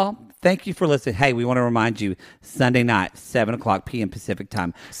 Y'all, Thank you for listening. Hey, we want to remind you, Sunday night, 7 o'clock p.m. Pacific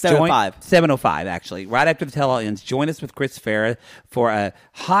time. 7:05. 7:05, actually. Right after the tell-all ends, join us with Chris Farah for a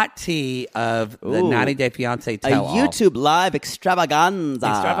hot tea of the 90 Day Fiancé tell-all. A YouTube live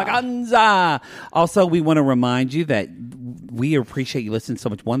extravaganza. Also, we want to remind you that we appreciate you listening so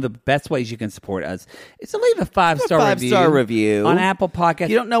much. One of the best ways you can support us is to leave a 5-star review on Apple Podcasts.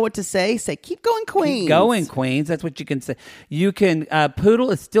 If you don't know what to say keep going, Queens. Keep going, Queens. That's what you can say. You can, Poodle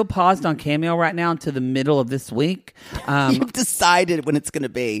is still paused on Cameo right now until the middle of this week. You've decided when it's going to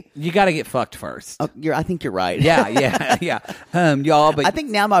be. You got to get fucked first. Oh, I think you're right. Yeah. Y'all, but I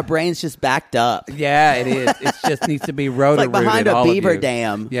think now my brain's just backed up. Yeah, it is. It just needs to be rotor-rooted. It's like behind a beaver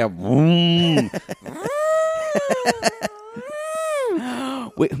dam. Yeah.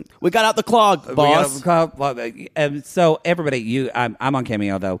 We got out the clog, boss. So everybody, I'm on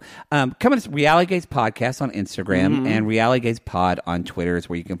Cameo though. Come to Reality Gaze Podcast on Instagram and Reality Gaze Pod on Twitter is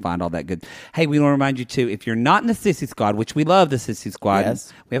where you can find all that good. Hey, we want to remind you too, if you're not in the Sissy Squad, which we love the Sissy Squad,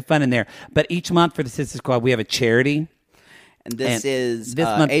 we have fun in there. But each month for the Sissy Squad, we have a charity. And this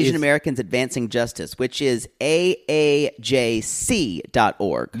month Asian Americans Advancing Justice, which is aajc.org.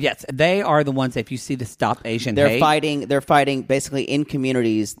 Yes, they are the ones, if you see the Stop Asian Hate. They're fighting basically in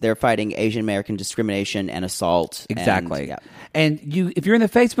communities. They're fighting Asian American discrimination and assault. Exactly. And if you're in the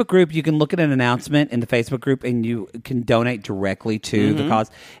Facebook group, you can look at an announcement in the Facebook group and you can donate directly to the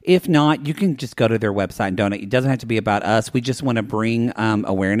cause. If not, you can just go to their website and donate. It doesn't have to be about us. We just want to bring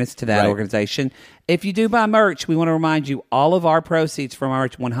awareness to that organization. If you do buy merch, we want to remind you all of our proceeds from our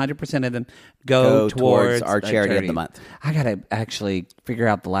merch, 100% of them go towards our charity of the month. I got to actually figure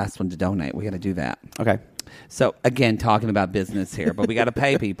out the last one to donate. We got to do that. Okay. So again, talking about business here, but we got to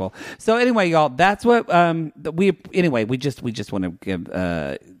pay people. So anyway, y'all, that's what we just want to give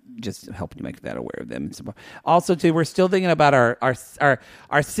just help you make that aware of them. Also, too, we're still thinking about our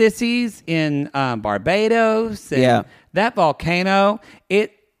sissies in Barbados and that volcano.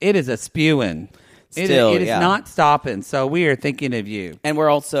 It is a spewing. It is not stopping. So we are thinking of you. And we're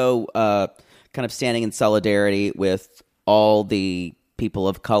also kind of standing in solidarity with all the people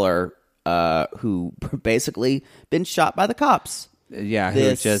of color who basically been shot by the cops. Yeah,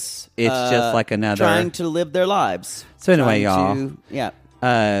 it's just like another trying to live their lives. So anyway, y'all,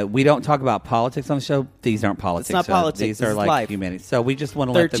 we don't talk about politics on the show. These aren't politics. It's not politics. These are like life. humanity. So we just want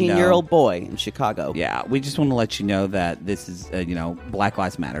to let them know. 13-year-old boy in Chicago. Yeah, we just want to let you know that this is Black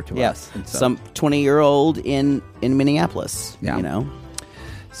Lives Matter to us. And so, some 20-year-old in Minneapolis. Yeah.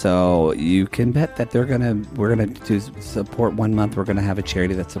 So you can bet that we're gonna do support 1 month. We're gonna have a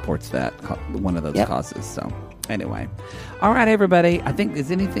charity that supports that one of those causes. So anyway, all right, everybody. I think is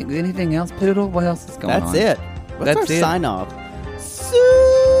anything else, Poodle? What else is going on? That's it. What's our sign off? See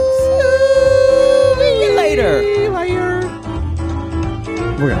you later.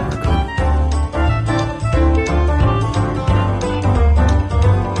 We're gonna work on it.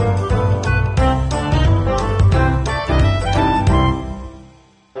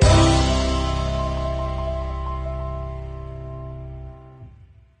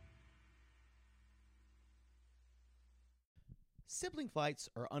 Sibling fights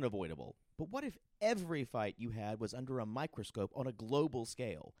are unavoidable, but what if every fight you had was under a microscope on a global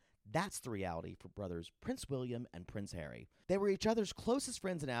scale? That's the reality for brothers Prince William and Prince Harry. They were each other's closest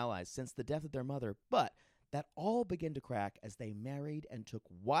friends and allies since the death of their mother, but that all began to crack as they married and took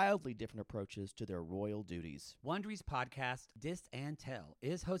wildly different approaches to their royal duties. Wondery's podcast, Dis and Tell,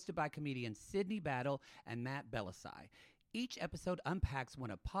 is hosted by comedians Sydney Battle and Matt Bellassai. Each episode unpacks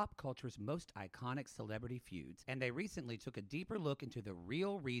one of pop culture's most iconic celebrity feuds, and they recently took a deeper look into the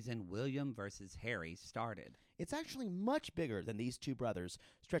real reason William versus Harry started. It's actually much bigger than these two brothers,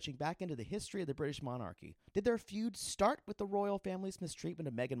 stretching back into the history of the British monarchy. Did their feud start with the royal family's mistreatment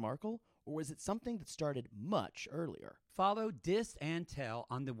of Meghan Markle, or was it something that started much earlier? Follow Dis and Tell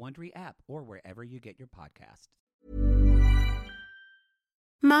on the Wondery app or wherever you get your podcasts.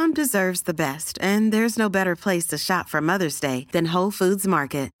 Mom deserves the best, and there's no better place to shop for Mother's Day than Whole Foods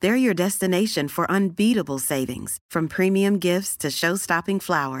Market. They're your destination for unbeatable savings, from premium gifts to show-stopping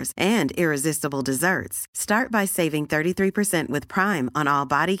flowers and irresistible desserts. Start by saving 33% with Prime on all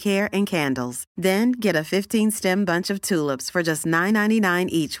body care and candles. Then get a 15-stem bunch of tulips for just $9.99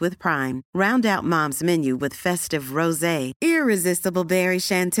 each with Prime. Round out Mom's menu with festive rosé, irresistible berry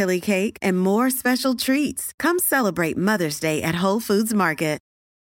chantilly cake, and more special treats. Come celebrate Mother's Day at Whole Foods Market.